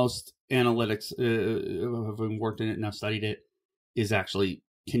honest with you, most analytics, having worked in it and I've studied it, is actually,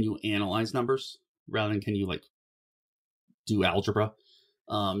 can you analyze numbers rather than can you like do algebra?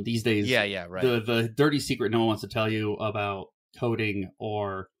 These days, right. The dirty secret no one wants to tell you about coding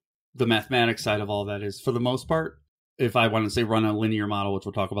or the mathematics side of all that is, for the most part, if I want to say run a linear model, which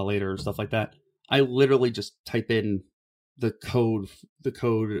we'll talk about later, or stuff like that, I literally just type in the code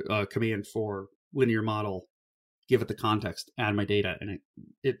command for linear model, give it the context, add my data, and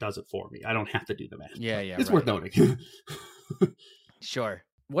it does it for me. I don't have to do the math. It's worth noting. Sure.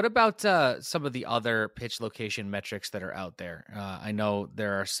 What about some of the other pitch location metrics that are out there? I know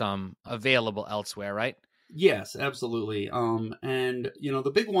there are some available elsewhere, right? Yes, absolutely. And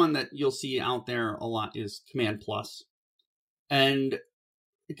the big one that you'll see out there a lot is Command Plus. And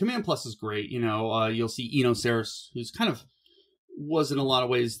Command Plus is great. You'll see Eno Saris, who's kind of was in a lot of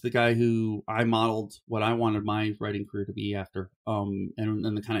ways the guy who I modeled what I wanted my writing career to be after, and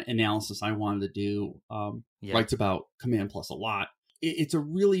the kind of analysis I wanted to do. Writes about Command Plus a lot. It's a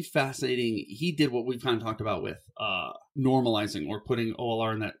really fascinating. He did what we've kind of talked about with normalizing or putting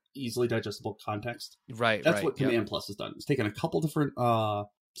OLR in that easily digestible context. Right. That's what Command Plus has done. It's taken a couple different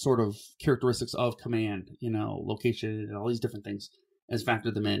sort of characteristics of command, location and all these different things, has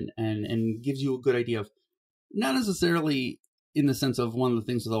factored them in and gives you a good idea of, not necessarily in the sense of one of the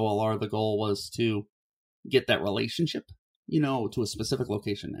things with OLR, the goal was to get that relationship, to a specific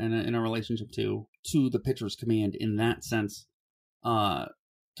location and in a relationship to the pitcher's command in that sense.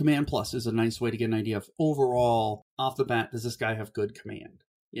 Command Plus is a nice way to get an idea of overall, off the bat, does this guy have good command?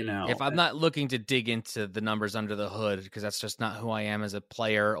 If I'm not looking to dig into the numbers under the hood, because that's just not who I am as a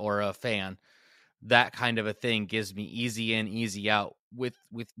player or a fan, that kind of a thing gives me easy in, easy out with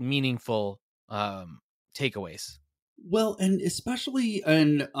meaningful takeaways. Well, and especially,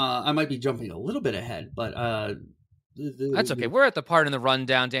 and I might be jumping a little bit ahead, but that's okay. We're at the part in the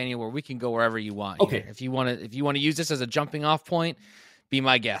rundown, Daniel, where we can go wherever you want. Okay. Here. If you want to use this as a jumping off point, be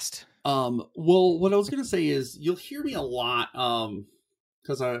my guest. Well, what I was going to say is you'll hear me a lot,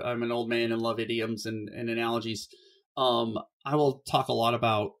 because I'm an old man and love idioms and analogies. I will talk a lot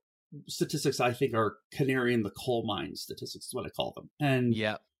about statistics I think are canary in the coal mine statistics is what I call them. And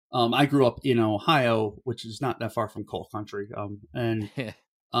I grew up in Ohio, which is not that far from coal country. And it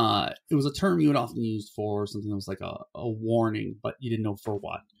was a term you would often use for something that was like a warning, but you didn't know for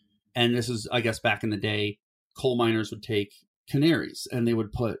what. And this is, I guess, back in the day, coal miners would take canaries and they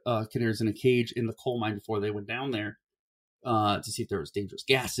would put canaries in a cage in the coal mine before they went down there to see if there was dangerous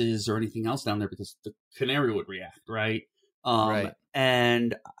gases or anything else down there, because the canary would react, right? Right.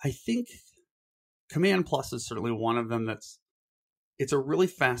 And I think Command Plus is certainly one of them. It's a really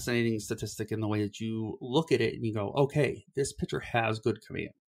fascinating statistic in the way that you look at it and you go, okay, this pitcher has good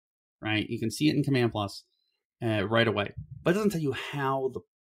command, right? You can see it in Command Plus right away, but it doesn't tell you how the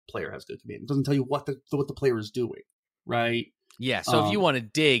player has good command. It doesn't tell you what the player is doing, right? Yeah. So if you want to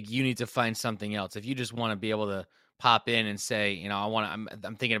dig, you need to find something else. If you just want to be able to pop in and say, I'm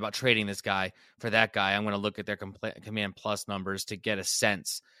thinking about trading this guy for that guy, I'm going to look at their Command Plus numbers to get a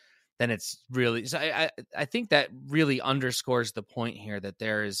sense. then it's really, so I think that really underscores the point here that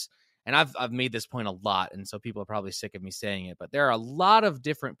there is, and I've made this point a lot, and so people are probably sick of me saying it, but there are a lot of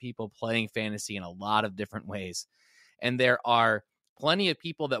different people playing fantasy in a lot of different ways. And there are plenty of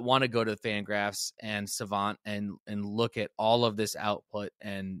people that want to go to Fangraphs and Savant and look at all of this output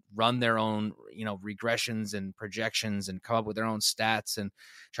and run their own, regressions and projections and come up with their own stats and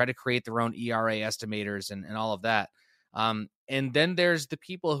try to create their own ERA estimators and all of that. And then there's the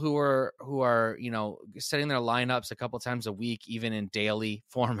people who are setting their lineups a couple times a week, even in daily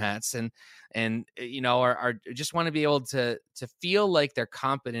formats, and are just want to be able to feel like they're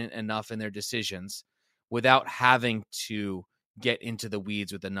competent enough in their decisions without having to get into the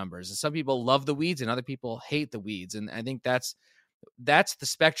weeds with the numbers. And some people love the weeds and other people hate the weeds. And I think that's the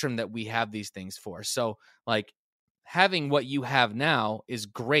spectrum that we have these things for. So like having what you have now is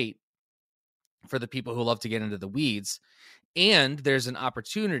great for the people who love to get into the weeds. And there's an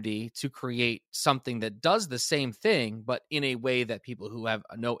opportunity to create something that does the same thing, but in a way that people who have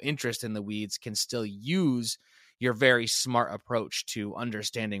no interest in the weeds can still use your very smart approach to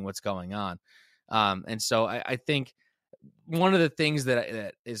understanding what's going on. And so I think one of the things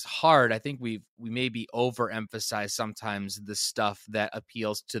that is hard, I think we maybe overemphasize sometimes the stuff that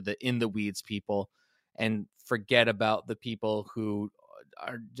appeals to the in the weeds people and forget about the people who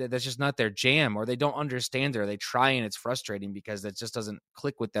that's just not their jam, or they don't understand it, or they try and it's frustrating because it just doesn't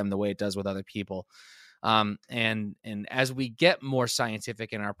click with them the way it does with other people. And as we get more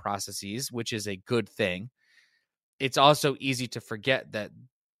scientific in our processes, which is a good thing, it's also easy to forget that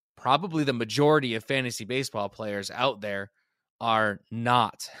probably the majority of fantasy baseball players out there are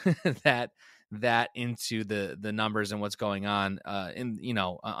not that into the numbers and what's going on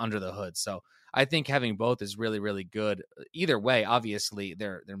under the hood. So I think having both is really, really good. Either way, obviously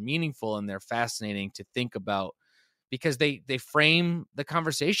they're meaningful and they're fascinating to think about because they frame the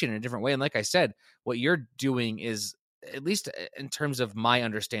conversation in a different way. And like I said, what you're doing is, at least in terms of my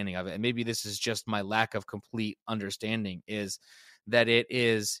understanding of it, and maybe this is just my lack of complete understanding, is that it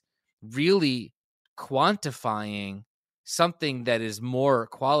is really quantifying something that is more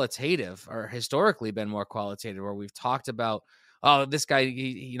qualitative, or historically been more qualitative, where we've talked about, oh, this guy,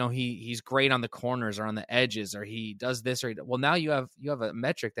 he's great on the corners or on the edges, or he does this, or well, now you have a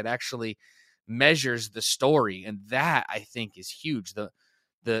metric that actually measures the story, and that I think is huge.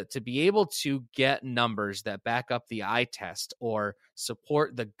 To be able to get numbers that back up the eye test or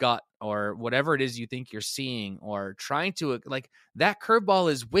support the gut or whatever it is you think you're seeing, or trying to, like, that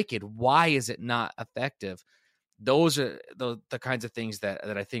curveball is wicked, why is it not effective? Those are the kinds of things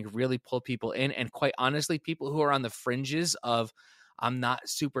that I think really pull people in. And quite honestly, people who are on the fringes of, I'm not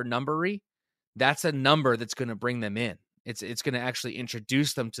super numbery, that's a number that's going to bring them in. It's going to actually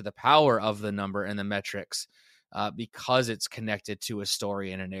introduce them to the power of the number and the metrics, because it's connected to a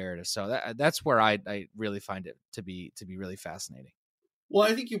story and a narrative. So that's where I really find it to be really fascinating.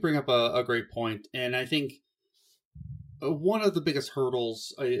 Well, I think you bring up a great point, and I think one of the biggest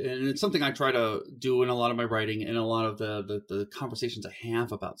hurdles, and it's something I try to do in a lot of my writing and a lot of the conversations I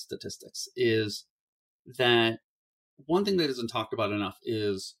have about statistics, is that one thing that isn't talked about enough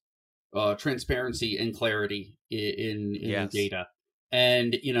is transparency and clarity in Yes. data.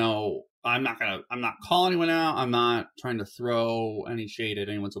 And, I'm not calling anyone out. I'm not trying to throw any shade at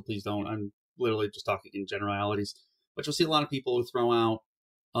anyone, so please don't. I'm literally just talking in generalities. But you'll see a lot of people who throw out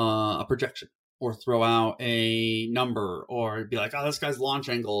a projection or throw out a number, or be like, oh, this guy's launch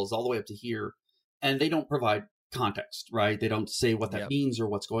angle is all the way up to here. And they don't provide context, right? They don't say what that means or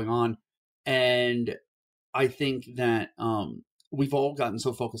what's going on. And I think that we've all gotten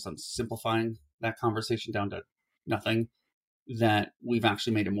so focused on simplifying that conversation down to nothing that we've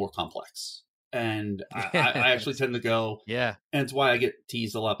actually made it more complex. And I actually tend to go, and it's why I get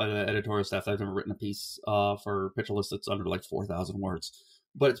teased a lot by the editorial staff. I've never written a piece for Pitcher List that's under like 4,000 words.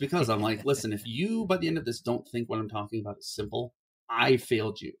 But it's because I'm like, listen, if you, by the end of this, don't think what I'm talking about is simple, I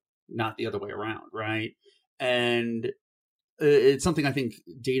failed you, not the other way around, right? And it's something I think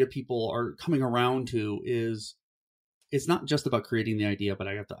data people are coming around to, is it's not just about creating the idea, but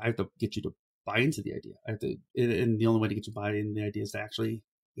I have to get you to buy into the idea. And the only way to get you to buy into the idea is to actually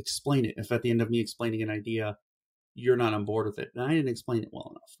explain it. If at the end of me explaining an idea, you're not on board with it, then I didn't explain it well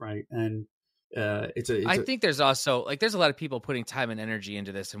enough, right? And I think there's also, like, there's a lot of people putting time and energy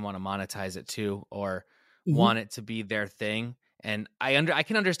into this and want to monetize it too, or want it to be their thing. And I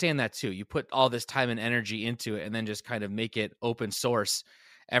can understand that too. You put all this time and energy into it and then just kind of make it open source.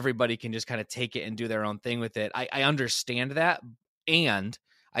 Everybody can just kind of take it and do their own thing with it. I understand that. And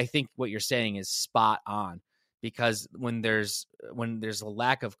I think what you're saying is spot on, because when there's a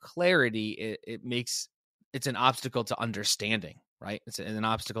lack of clarity, it's an obstacle to understanding. right? It's an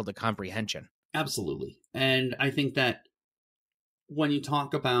obstacle to comprehension. Absolutely. And I think that when you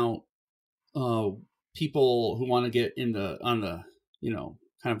talk about people who want to get on the,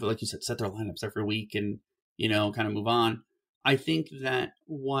 kind of like you said, set their lineups every week and, kind of move on. I think that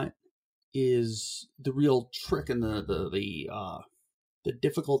what is the real trick and the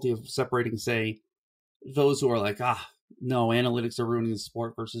difficulty of separating, say, those who are like, no, analytics are ruining the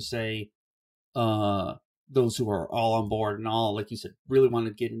sport versus, say, those who are all on board and all, like you said, really want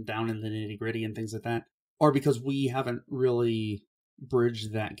to get down in the nitty gritty and things like that, or because we haven't really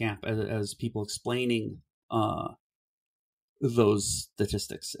bridged that gap as people explaining those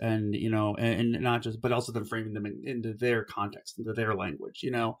statistics and, and not just, but also then framing them into their context, into their language,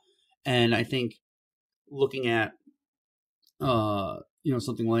 And I think looking at,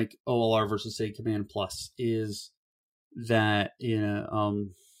 something like OLR versus, say, Command Plus is that,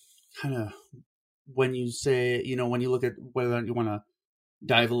 kind of when you say, when you look at whether you want to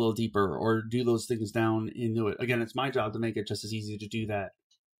dive a little deeper or do those things down into it. Again, it's my job to make it just as easy to do that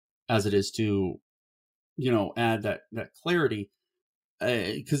as it is to, add that clarity.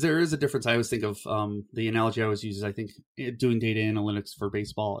 Because there is a difference. I always think of the analogy I always use is I think doing data analytics for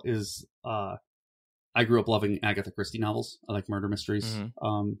baseball is I grew up loving Agatha Christie novels. I like murder mysteries.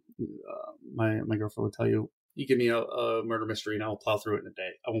 Mm-hmm. My girlfriend would tell you give me a murder mystery and I'll plow through it in a day.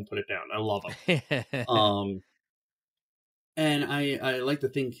 I won't put it down. I love them. And I like to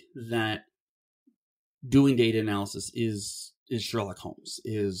think that doing data analysis is Sherlock Holmes,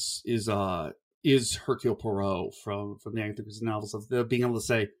 is Hercule Poirot from the Agatha Christie novels, of being able to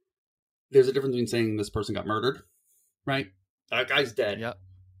say there's a difference between saying this person got murdered, right? That guy's dead. Yep.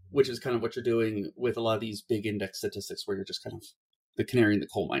 Which is kind of what you're doing with a lot of these big index statistics, where you're just kind of the canary in the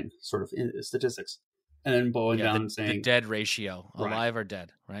coal mine sort of statistics, and then bowing down and saying the dead ratio, right. Alive or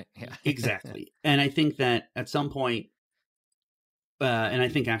dead, right? Yeah, exactly. And I think that at some point, and I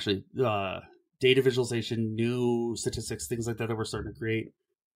think actually data visualization, new statistics, things like that we're starting to create,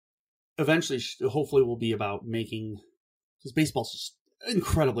 eventually, hopefully, will be about making, because baseball's just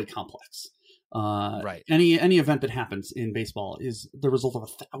incredibly complex. Right. Any event that happens in baseball is the result of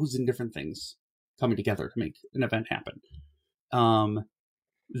 1,000 different things coming together to make an event happen.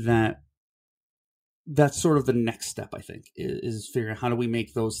 That's sort of the next step, I think, is figuring out how do we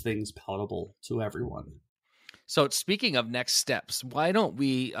make those things palatable to everyone. So speaking of next steps, why don't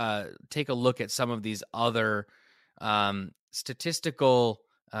we take a look at some of these other statistical,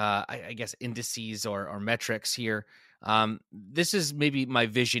 I guess, indices or metrics here. This is maybe my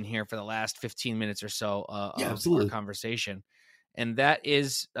vision here for the last 15 minutes or so of our conversation. And that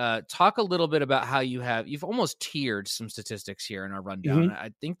is talk a little bit about how you've almost tiered some statistics here in our rundown. Mm-hmm.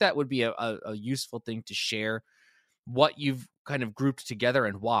 I think that would be a useful thing to share, what you've kind of grouped together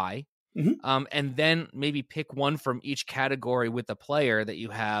and why. Mm-hmm. And then maybe pick one from each category with a player that you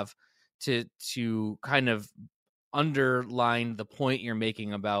have to kind of underline the point you're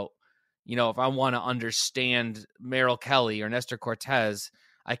making about, if I want to understand Merrill Kelly or Nestor Cortez,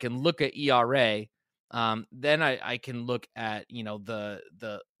 I can look at ERA. Then I can look at,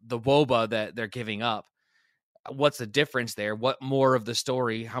 the WOBA that they're giving up. What's the difference there? What more of the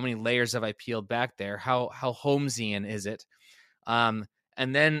story? How many layers have I peeled back there? How Holmesian is it? And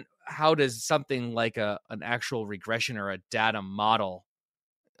then how does something like an actual regression or a data model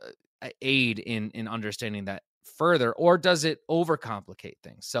aid in understanding that further, or does it overcomplicate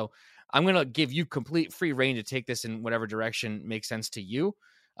things? So I'm going to give you complete free reign to take this in whatever direction makes sense to you.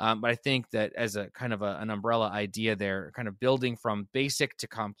 But I think that as a kind of an umbrella idea there, kind of building from basic to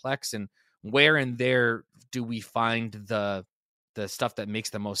complex, and where in there do we find the stuff that makes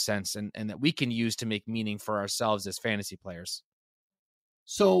the most sense and that we can use to make meaning for ourselves as fantasy players.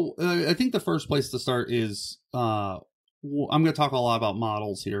 So I think the first place to start is I'm going to talk a lot about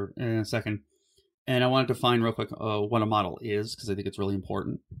models here in a second. And I wanted to define real quick what a model is, because I think it's really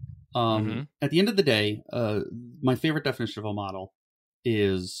important. At the end of the day, my favorite definition of a model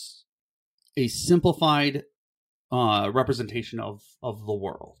is a simplified representation of the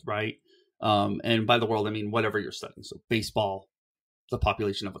world, right? And by the world, I mean whatever you're studying. So baseball, the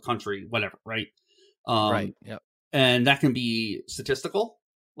population of a country, whatever, right? Right, yep. And that can be statistical,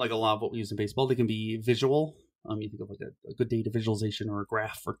 like a lot of what we use in baseball. They can be visual. You think of like a good data visualization or a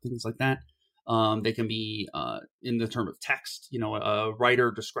graph or things like that. They can be in the term of text. A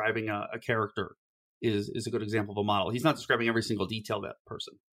writer describing a character is a good example of a model. He's not describing every single detail of that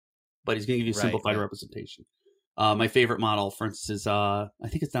person, but he's going to give you a simplified representation. My favorite model, for instance, is I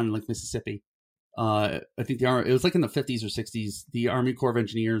think it's down in Lake Mississippi. I think it was like in the 50s or 60s. The Army Corps of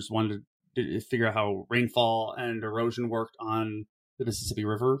Engineers wanted to figure out how rainfall and erosion worked on the Mississippi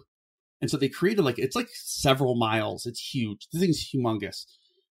River, And so they created it's like several miles. It's huge. The thing's humongous.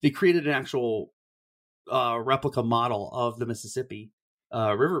 They created an actual replica model of the Mississippi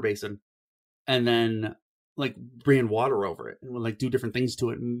River Basin, and then ran water over it and would do different things to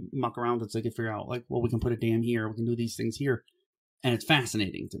it and muck around so they could figure out we can put a dam here, we can do these things here. And it's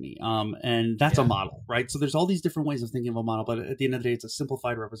fascinating to me. And that's a model, right? So there's all these different ways of thinking of a model, but at the end of the day, it's a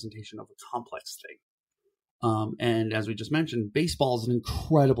simplified representation of a complex thing. And as we just mentioned, baseball is an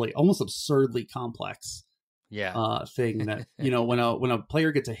incredibly, almost absurdly complex thing that, when a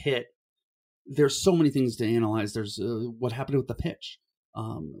player gets a hit, there's so many things to analyze. There's what happened with the pitch.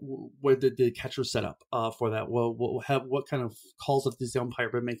 Where did the catcher set up for that? Well, what kind of calls have this umpire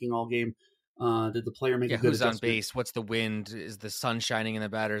been making all game? Did the player make a good who's adjustment? on base? What's the wind? Is the sun shining in the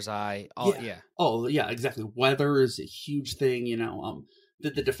batter's eye? Oh, yeah, exactly. Weather is a huge thing.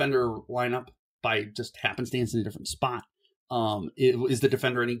 Did the defender line up by just happenstance in a different spot? Is the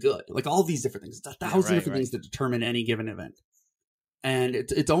defender any good? All these different things. It's 1,000 different things that determine any given event. And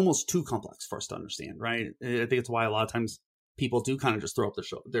it's almost too complex for us to understand, right? I think it's why a lot of times people do kind of just throw up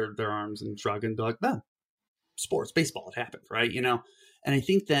their arms and shrug and be like, "No, sports, baseball, it happened," right? And I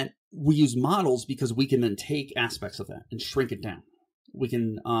think that we use models because we can then take aspects of that and shrink it down. We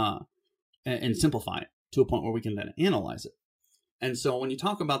can and simplify it to a point where we can then analyze it. And so when you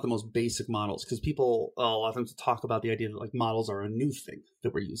talk about the most basic models, because people a lot of times talk about the idea that models are a new thing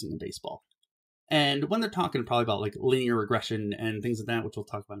that we're using in baseball. And when they're talking probably about linear regression and things like that, which we'll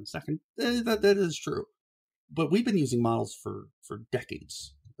talk about in a second, that is true. But we've been using models for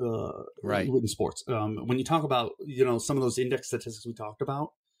decades. Right. In sports. When you talk about, some of those index statistics we talked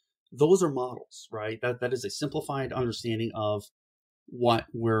about, those are models, right? That is a simplified understanding of what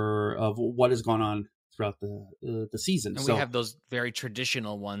has gone on throughout the season. And we have those very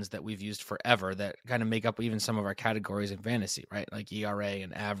traditional ones that we've used forever that kind of make up even some of our categories in fantasy, right? Like ERA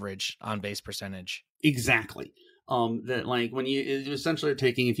and average on base percentage. Exactly. That when you essentially are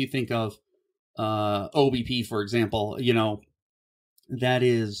taking, if you think of OBP, for example, that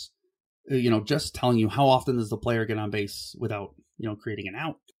is, just telling you how often does the player get on base without, creating an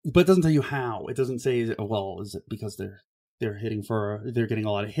out. But it doesn't tell you how. It doesn't say, well, is it because they're getting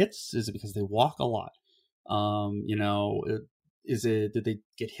a lot of hits? Is it because they walk a lot? Did they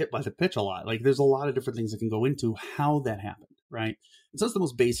get hit by the pitch a lot? There's a lot of different things that can go into how that happened, right? And so it's the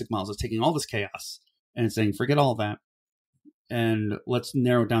most basic models. It's taking all this chaos and it's saying, forget all that, and let's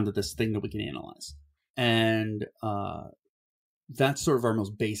narrow it down to this thing that we can analyze. And that's sort of our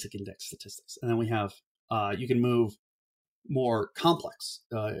most basic index statistics. And then we have, you can move more complex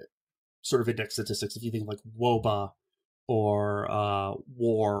sort of index statistics if you think of WOBA or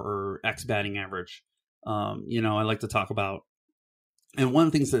WAR or X batting average. I like to talk about, and one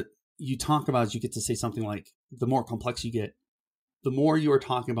of the things that you talk about is you get to say something like, the more complex you get, the more you are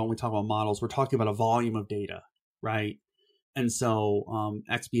talking about, when we talk about models, we're talking about a volume of data, right? And so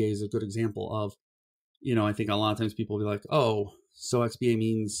XBA is a good example of, I think a lot of times people will be like, oh, so XBA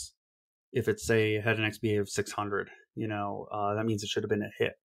means if it's, say, it had an XBA of 600, that means it should have been a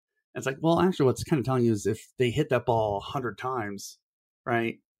hit. And it's well, actually, what's kind of telling you is if they hit that ball 100 times,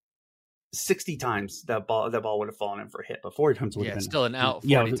 right, 60 times that ball would have fallen in for a hit, but 40 times would have been still an out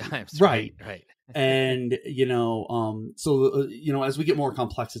 40 times. Right. And, as we get more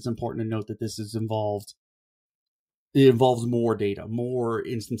complex, it's important to note that this is involved. It involves more data, more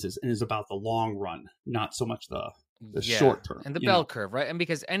instances, and is about the long run, not so much the short term. And the bell curve, right? And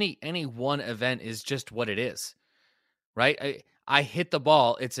because any one event is just what it is, right? I hit the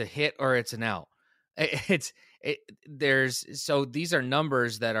ball, it's a hit or it's an out. So these are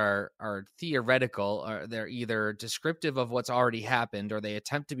numbers that are theoretical, or they're either descriptive of what's already happened, or they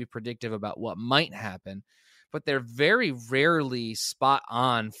attempt to be predictive about what might happen, but they're very rarely spot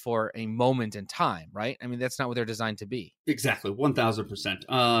on for a moment in time, right? I mean, that's not what they're designed to be. Exactly, 1,000%.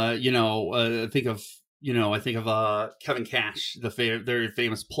 I think of Kevin Cash, the very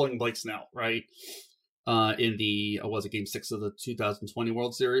famous pulling Blake Snell, right? In the Game 6 of the 2020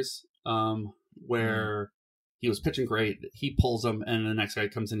 World Series, where he was pitching great, he pulls him, and the next guy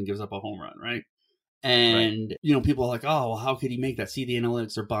comes in and gives up a home run, right? And, people are like, oh, well, how could he make that? See, the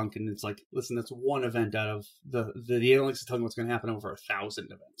analytics are bunk. And it's listen, that's one event out of the analytics is telling you what's going to happen over 1,000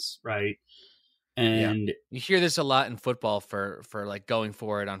 events, right? And you hear this a lot in football for going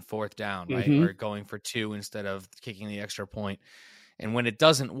for it on fourth down, right? Mm-hmm. Or going for 2 instead of kicking the extra point. And when it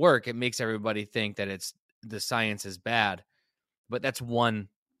doesn't work, it makes everybody think that the science is bad, but that's one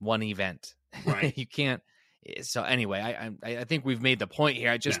event. Right. You can't. So anyway, I think we've made the point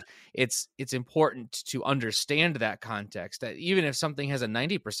here. It's important to understand that context, that even if something has a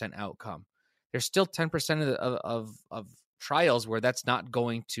 90% outcome, there's still 10% of trials where that's not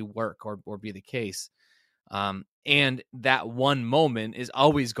going to work or be the case. And that one moment is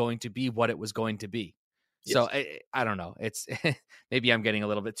always going to be what it was going to be. Yes. So I don't know. It's maybe I'm getting a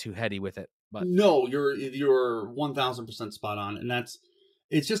little bit too heady with it, but no, you're 1000% spot on. And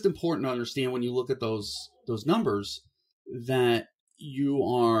it's just important to understand when you look at those numbers that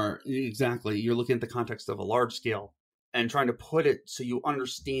you're looking at the context of a large scale and trying to put it so you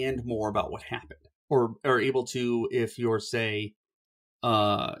understand more about what happened, or are able to, if you're, say,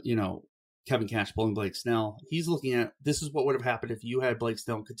 Kevin Cash pulling Blake Snell, he's looking at, this is what would have happened if you had Blake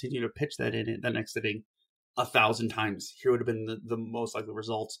Snell continue to pitch that in the next inning 1,000 times. Here would have been the most likely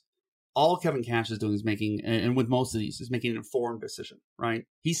results. All Kevin Cash is doing is making, and with most of these, is making an informed decision, right?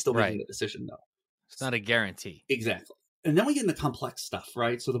 He's still making the decision, though. It's not a guarantee. Exactly. And then we get into complex stuff,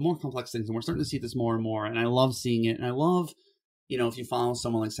 right? So the more complex things, and we're starting to see this more and more, and I love seeing it. And I love, if you follow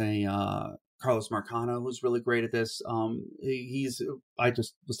someone like, say, Carlos Marcano, who's really great at this. I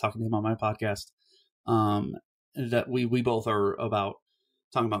just was talking to him on my podcast, that we both are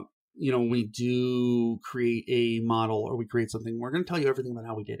talking about, when we do create a model or we create something, we're going to tell you everything about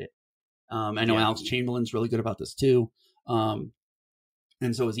how we did it. I know Alex Chamberlain's really good about this too. And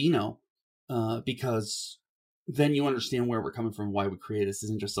so is Eno, because then you understand where we're coming from, why we created this.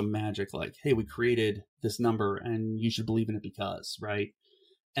 Isn't just some magic like, hey, we created this number and you should believe in it because, right?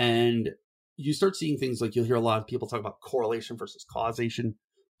 And you start seeing things like, you'll hear a lot of people talk about correlation versus causation.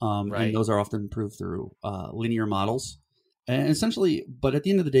 And those are often proved through linear models. And essentially, but at the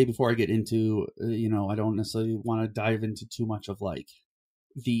end of the day, before I get into, I don't necessarily want to dive into too much of like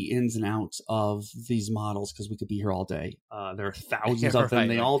the ins and outs of these models, because we could be here all day. There are thousands of them.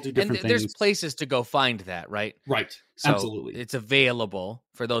 They all do different things. There's places to go find that, right? Right. So absolutely. It's available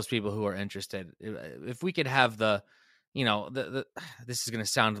for those people who are interested. If we could have the this is going to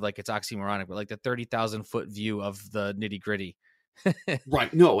sound like it's oxymoronic, but like the 30,000 foot view of the nitty gritty.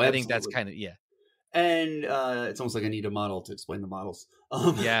 Right. No, absolutely. I think that's kind of, And it's almost like I need a model to explain the models.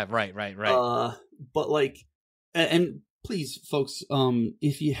 Yeah, right. But like, and please, folks,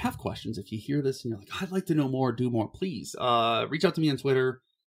 if you have questions, if you hear this and you're like, I'd like to know more, do more, please reach out to me on Twitter,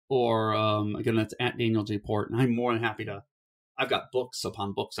 or again, that's at Daniel J. Port, and I'm more than happy to. I've got books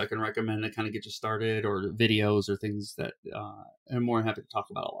upon books I can recommend to kind of get you started, or videos or things that I'm more than happy to talk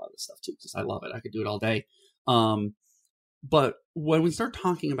about a lot of this stuff too, because I love it. I could do it all day. But when we start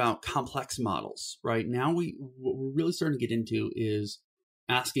talking about complex models, right now, what we're really starting to get into is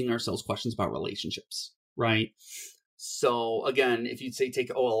asking ourselves questions about relationships, right? So again, if you'd say take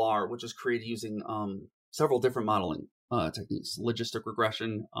OLR, which is created using several different modeling techniques, logistic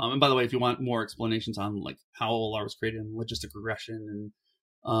regression. And by the way, if you want more explanations on like how OLR was created in logistic regression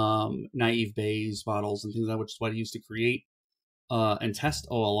and naive Bayes models and things like that, which is what I used to create and test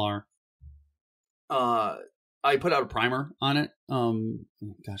OLR, I put out a primer on it. I'll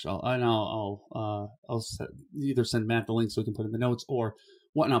either send Matt the link so we can put in the notes or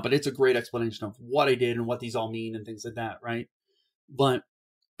whatnot. But it's a great explanation of what I did and what these all mean and things like that, right? But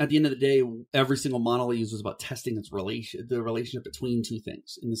at the end of the day, every single model I use was about testing the relationship between two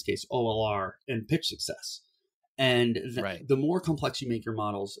things. In this case, OLR and pitch success. And the more complex you make your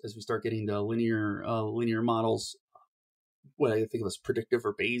models, as we start getting to linear models, what I think of as predictive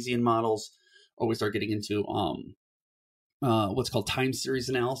or Bayesian models, or we start getting into what's called time series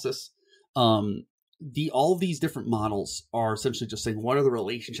analysis. All of these different models are essentially just saying, what are the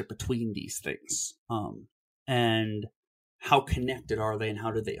relationship between these things, and how connected are they, and how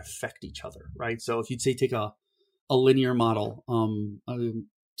do they affect each other, right? So if you'd say take a linear model,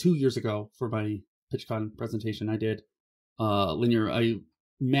 2 years ago for my PitchCon presentation, I did linear. I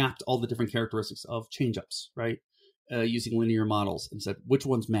mapped all the different characteristics of changeups, right? Using linear models, and said which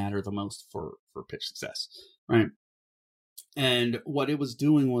ones matter the most for pitch success, right? And what it was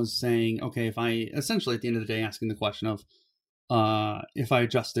doing was saying, okay, if I essentially at the end of the day asking the question of if I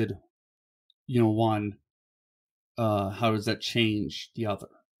adjusted, one, how does that change the other,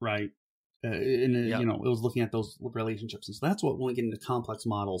 right? It was looking at those relationships, and so that's what when we get into complex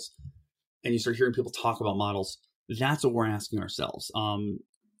models, and you start hearing people talk about models, that's what we're asking ourselves.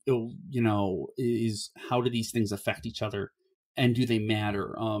 Is how do these things affect each other, and do they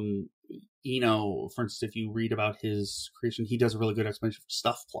matter? For instance, if you read about his creation, he does a really good explanation for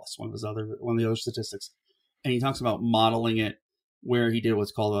Stuff Plus, one of the other statistics, and he talks about modeling it where he did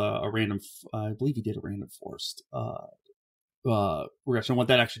what's called a random. I believe he did a random forest regression. What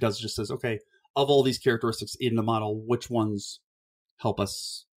that actually does is just says, okay, of all these characteristics in the model, which ones help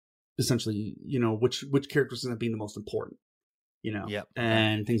us essentially, which characteristics end up being the most important.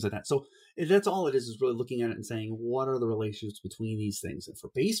 And things like that. So that's all it is really looking at it and saying, what are the relationships between these things? And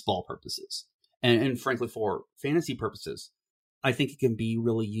for baseball purposes, and frankly, for fantasy purposes, I think it can be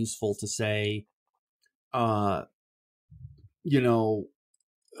really useful to say, you know,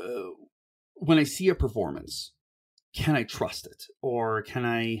 when I see a performance, can I trust it, or can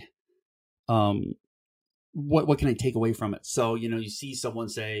I, what can I take away from it? So, you see someone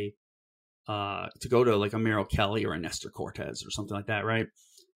say, to go to like a Merrill Kelly or a Nestor Cortez or something like that, right?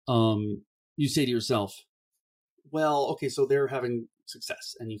 You say to yourself, well, okay, so they're having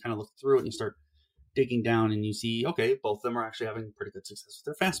success, and you kind of look through it and you start digging down and you see, okay, both of them are actually having pretty good success with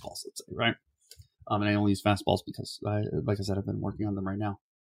their fastballs, let's say, right? And I only use fastballs because, like I said, I've been working on them right now.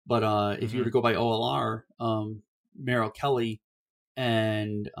 But if you were to go by OLR, Merrill Kelly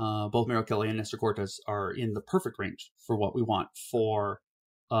and both Merrill Kelly and Nestor Cortez are in the perfect range for what we want for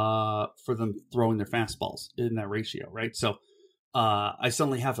them throwing their fastballs in that ratio, right? So I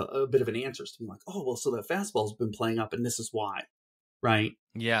suddenly have a bit of an answer to be like, oh, well, so the fastball's been playing up, and this is why, right?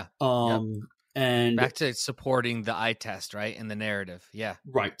 Yeah. And back to supporting the eye test, right? And the narrative. Yeah.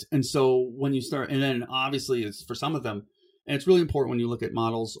 Right. And so when you start, and then obviously it's for some of them, and it's really important when you look at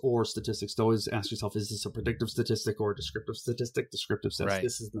models or statistics to always ask yourself, is this a predictive statistic or a descriptive statistic? Descriptive says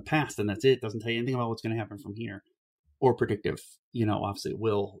this is in the past and that's it. Doesn't tell you anything about what's going to happen from here. Or predictive, obviously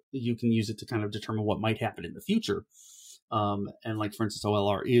you can use it to kind of determine what might happen in the future. And like, for instance,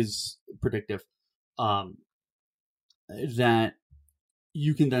 OLR is predictive, that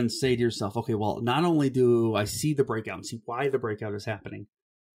you can then say to yourself, okay, well, not only do I see the breakout and see why the breakout is happening,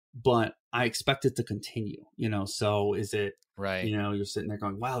 but I expect it to continue, so is it, right? You're sitting there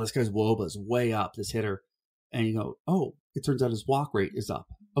going, wow, this guy's WOBA is way up, this hitter. And you go, oh, it turns out his walk rate is up.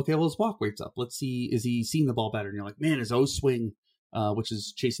 Okay, well, his walk rate's up. Let's see, is he seeing the ball better? And you're like, man, his O swing, which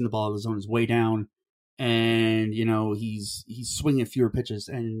is chasing the ball out of the zone, is way down. And, he's swinging fewer pitches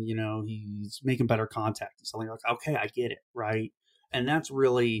and, he's making better contact. And something like, okay, I get it, right? And that's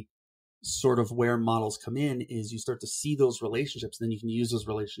really sort of where models come in, is you start to see those relationships. And then you can use those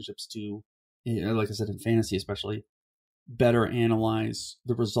relationships to, like I said, in fantasy especially, better analyze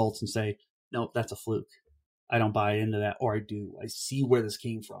the results and say, no, that's a fluke. I don't buy into that, or I do. I see where this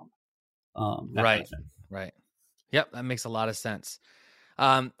came from. Right. Kind of right. Yep. That makes a lot of sense.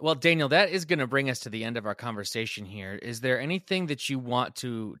 Well, Daniel, that is going to bring us to the end of our conversation here. Is there anything that you want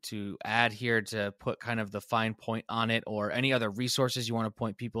to add here to put kind of the fine point on it, or any other resources you want to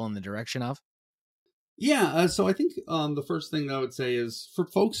point people in the direction of? Yeah. So I think the first thing that I would say is, for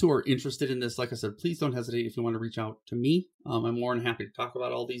folks who are interested in this, like I said, please don't hesitate if you want to reach out to me. I'm more than happy to talk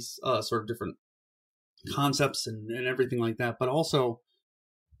about all these sort of different concepts and everything like that. But also,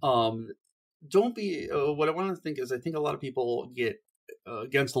 don't be, what I want to think is, I think a lot of people get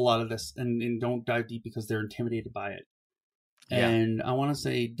against a lot of this and don't dive deep because they're intimidated by it. Yeah. And I want to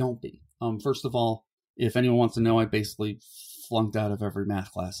say, don't be. First of all, if anyone wants to know, I basically flunked out of every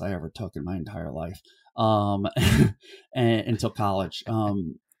math class I ever took in my entire life, until college.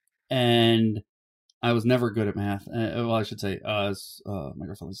 And I was never good at math. Well, I should say, my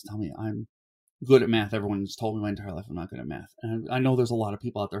girlfriend used to tell me I'm good at math. Everyone's told me my entire life I'm not good at math. And I know there's a lot of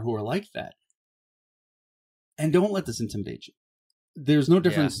people out there who are like that. And don't let this intimidate you. There's no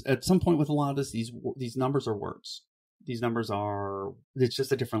difference at some point with a lot of this. These numbers are words. These numbers are, it's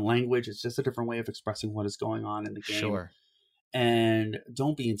just a different language. It's just a different way of expressing what is going on in the game. Sure. And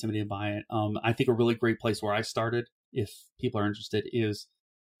don't be intimidated by it. I think a really great place where I started, if people are interested, is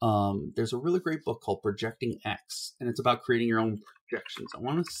there's a really great book called Projecting X, and it's about creating your own projections. I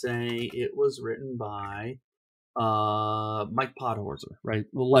want to say it was written by Mike Podhorzer, right?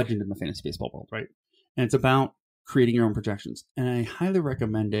 A legend in the fantasy baseball world, right? And it's about creating your own projections. And I highly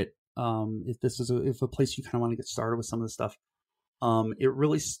recommend it. If this is if a place you kind of want to get started with some of this stuff, it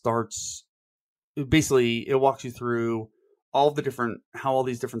really starts, basically it walks you through all the different, how all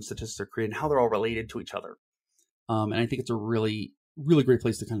these different statistics are created and how they're all related to each other. And I think it's a really, really great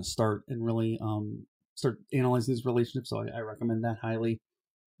place to kind of start and really start analyzing these relationships. So I recommend that highly.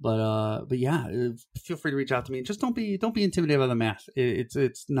 But yeah, feel free to reach out to me. Just don't be intimidated by the math.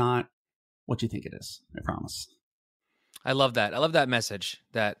 It's not what you think it is. I promise. I love that. I love that message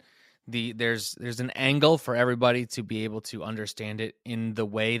that there's an angle for everybody to be able to understand it in the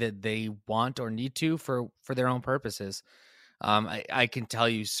way that they want or need to for their own purposes. I can tell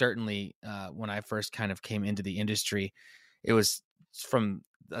you certainly when I first kind of came into the industry, it was from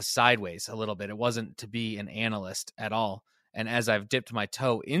a sideways a little bit. It wasn't to be an analyst at all. And as I've dipped my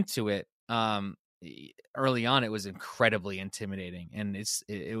toe into it, early on, it was incredibly intimidating. And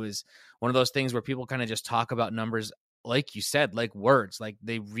it was one of those things where people kind of just talk about numbers, like you said, like words, like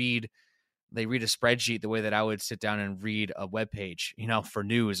they read a spreadsheet the way that I would sit down and read a web page, for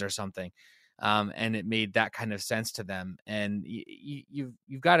news or something. And it made that kind of sense to them. And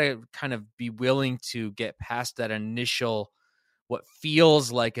you've got to kind of be willing to get past that initial, what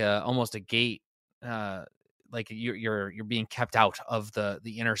feels like almost a gate, like you're being kept out of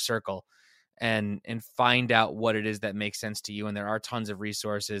the inner circle, and find out what it is that makes sense to you. And there are tons of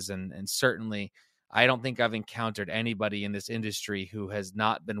resources, and certainly I don't think I've encountered anybody in this industry who has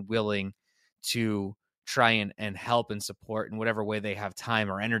not been willing to try and help and support in whatever way they have time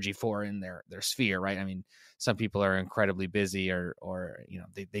or energy for in their sphere, right? I mean, some people are incredibly busy, or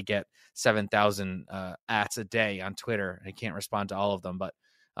they get 7,000 ats a day on Twitter. I can't respond to all of them, but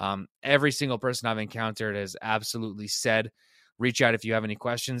every single person I've encountered has absolutely said, reach out if you have any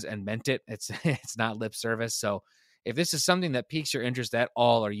questions, and meant it. It's not lip service. So if this is something that piques your interest at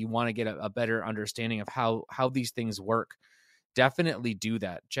all, or you want to get a better understanding of how these things work, definitely do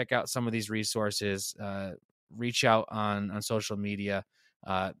that. Check out some of these resources, reach out on social media,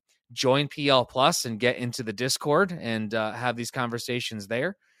 join PL Plus and get into the Discord and have these conversations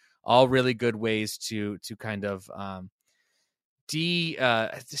there. All really good ways to kind of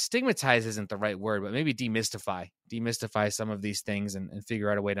stigmatize isn't the right word, but maybe demystify some of these things and figure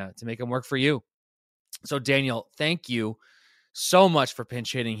out a way to make them work for you. So Daniel, thank you so much for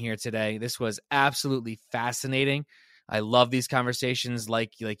pinch hitting here today. This was absolutely fascinating. I love these conversations.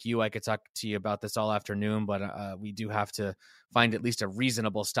 Like you, I could talk to you about this all afternoon, but we do have to find at least a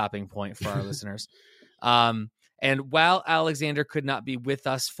reasonable stopping point for our listeners. And while Alexander could not be with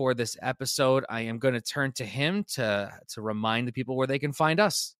us for this episode, I am going to turn to him to remind the people where they can find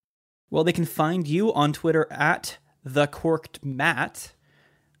us. Well, they can find you on Twitter at @thecorkedmatt.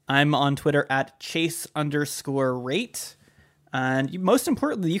 I'm on Twitter at @chase_rate. And most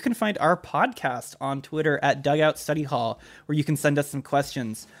importantly, you can find our podcast on Twitter at Dugout Study Hall, where you can send us some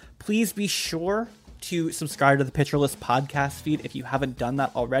questions. Please be sure to subscribe to the Pitcher List podcast feed if you haven't done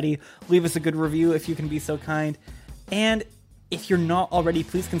that already. Leave us a good review if you can be so kind. And if you're not already,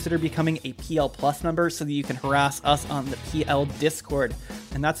 please consider becoming a PL Plus member so that you can harass us on the PL Discord.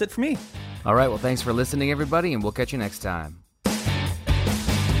 And that's it for me. All right, well, thanks for listening, everybody, and we'll catch you next time.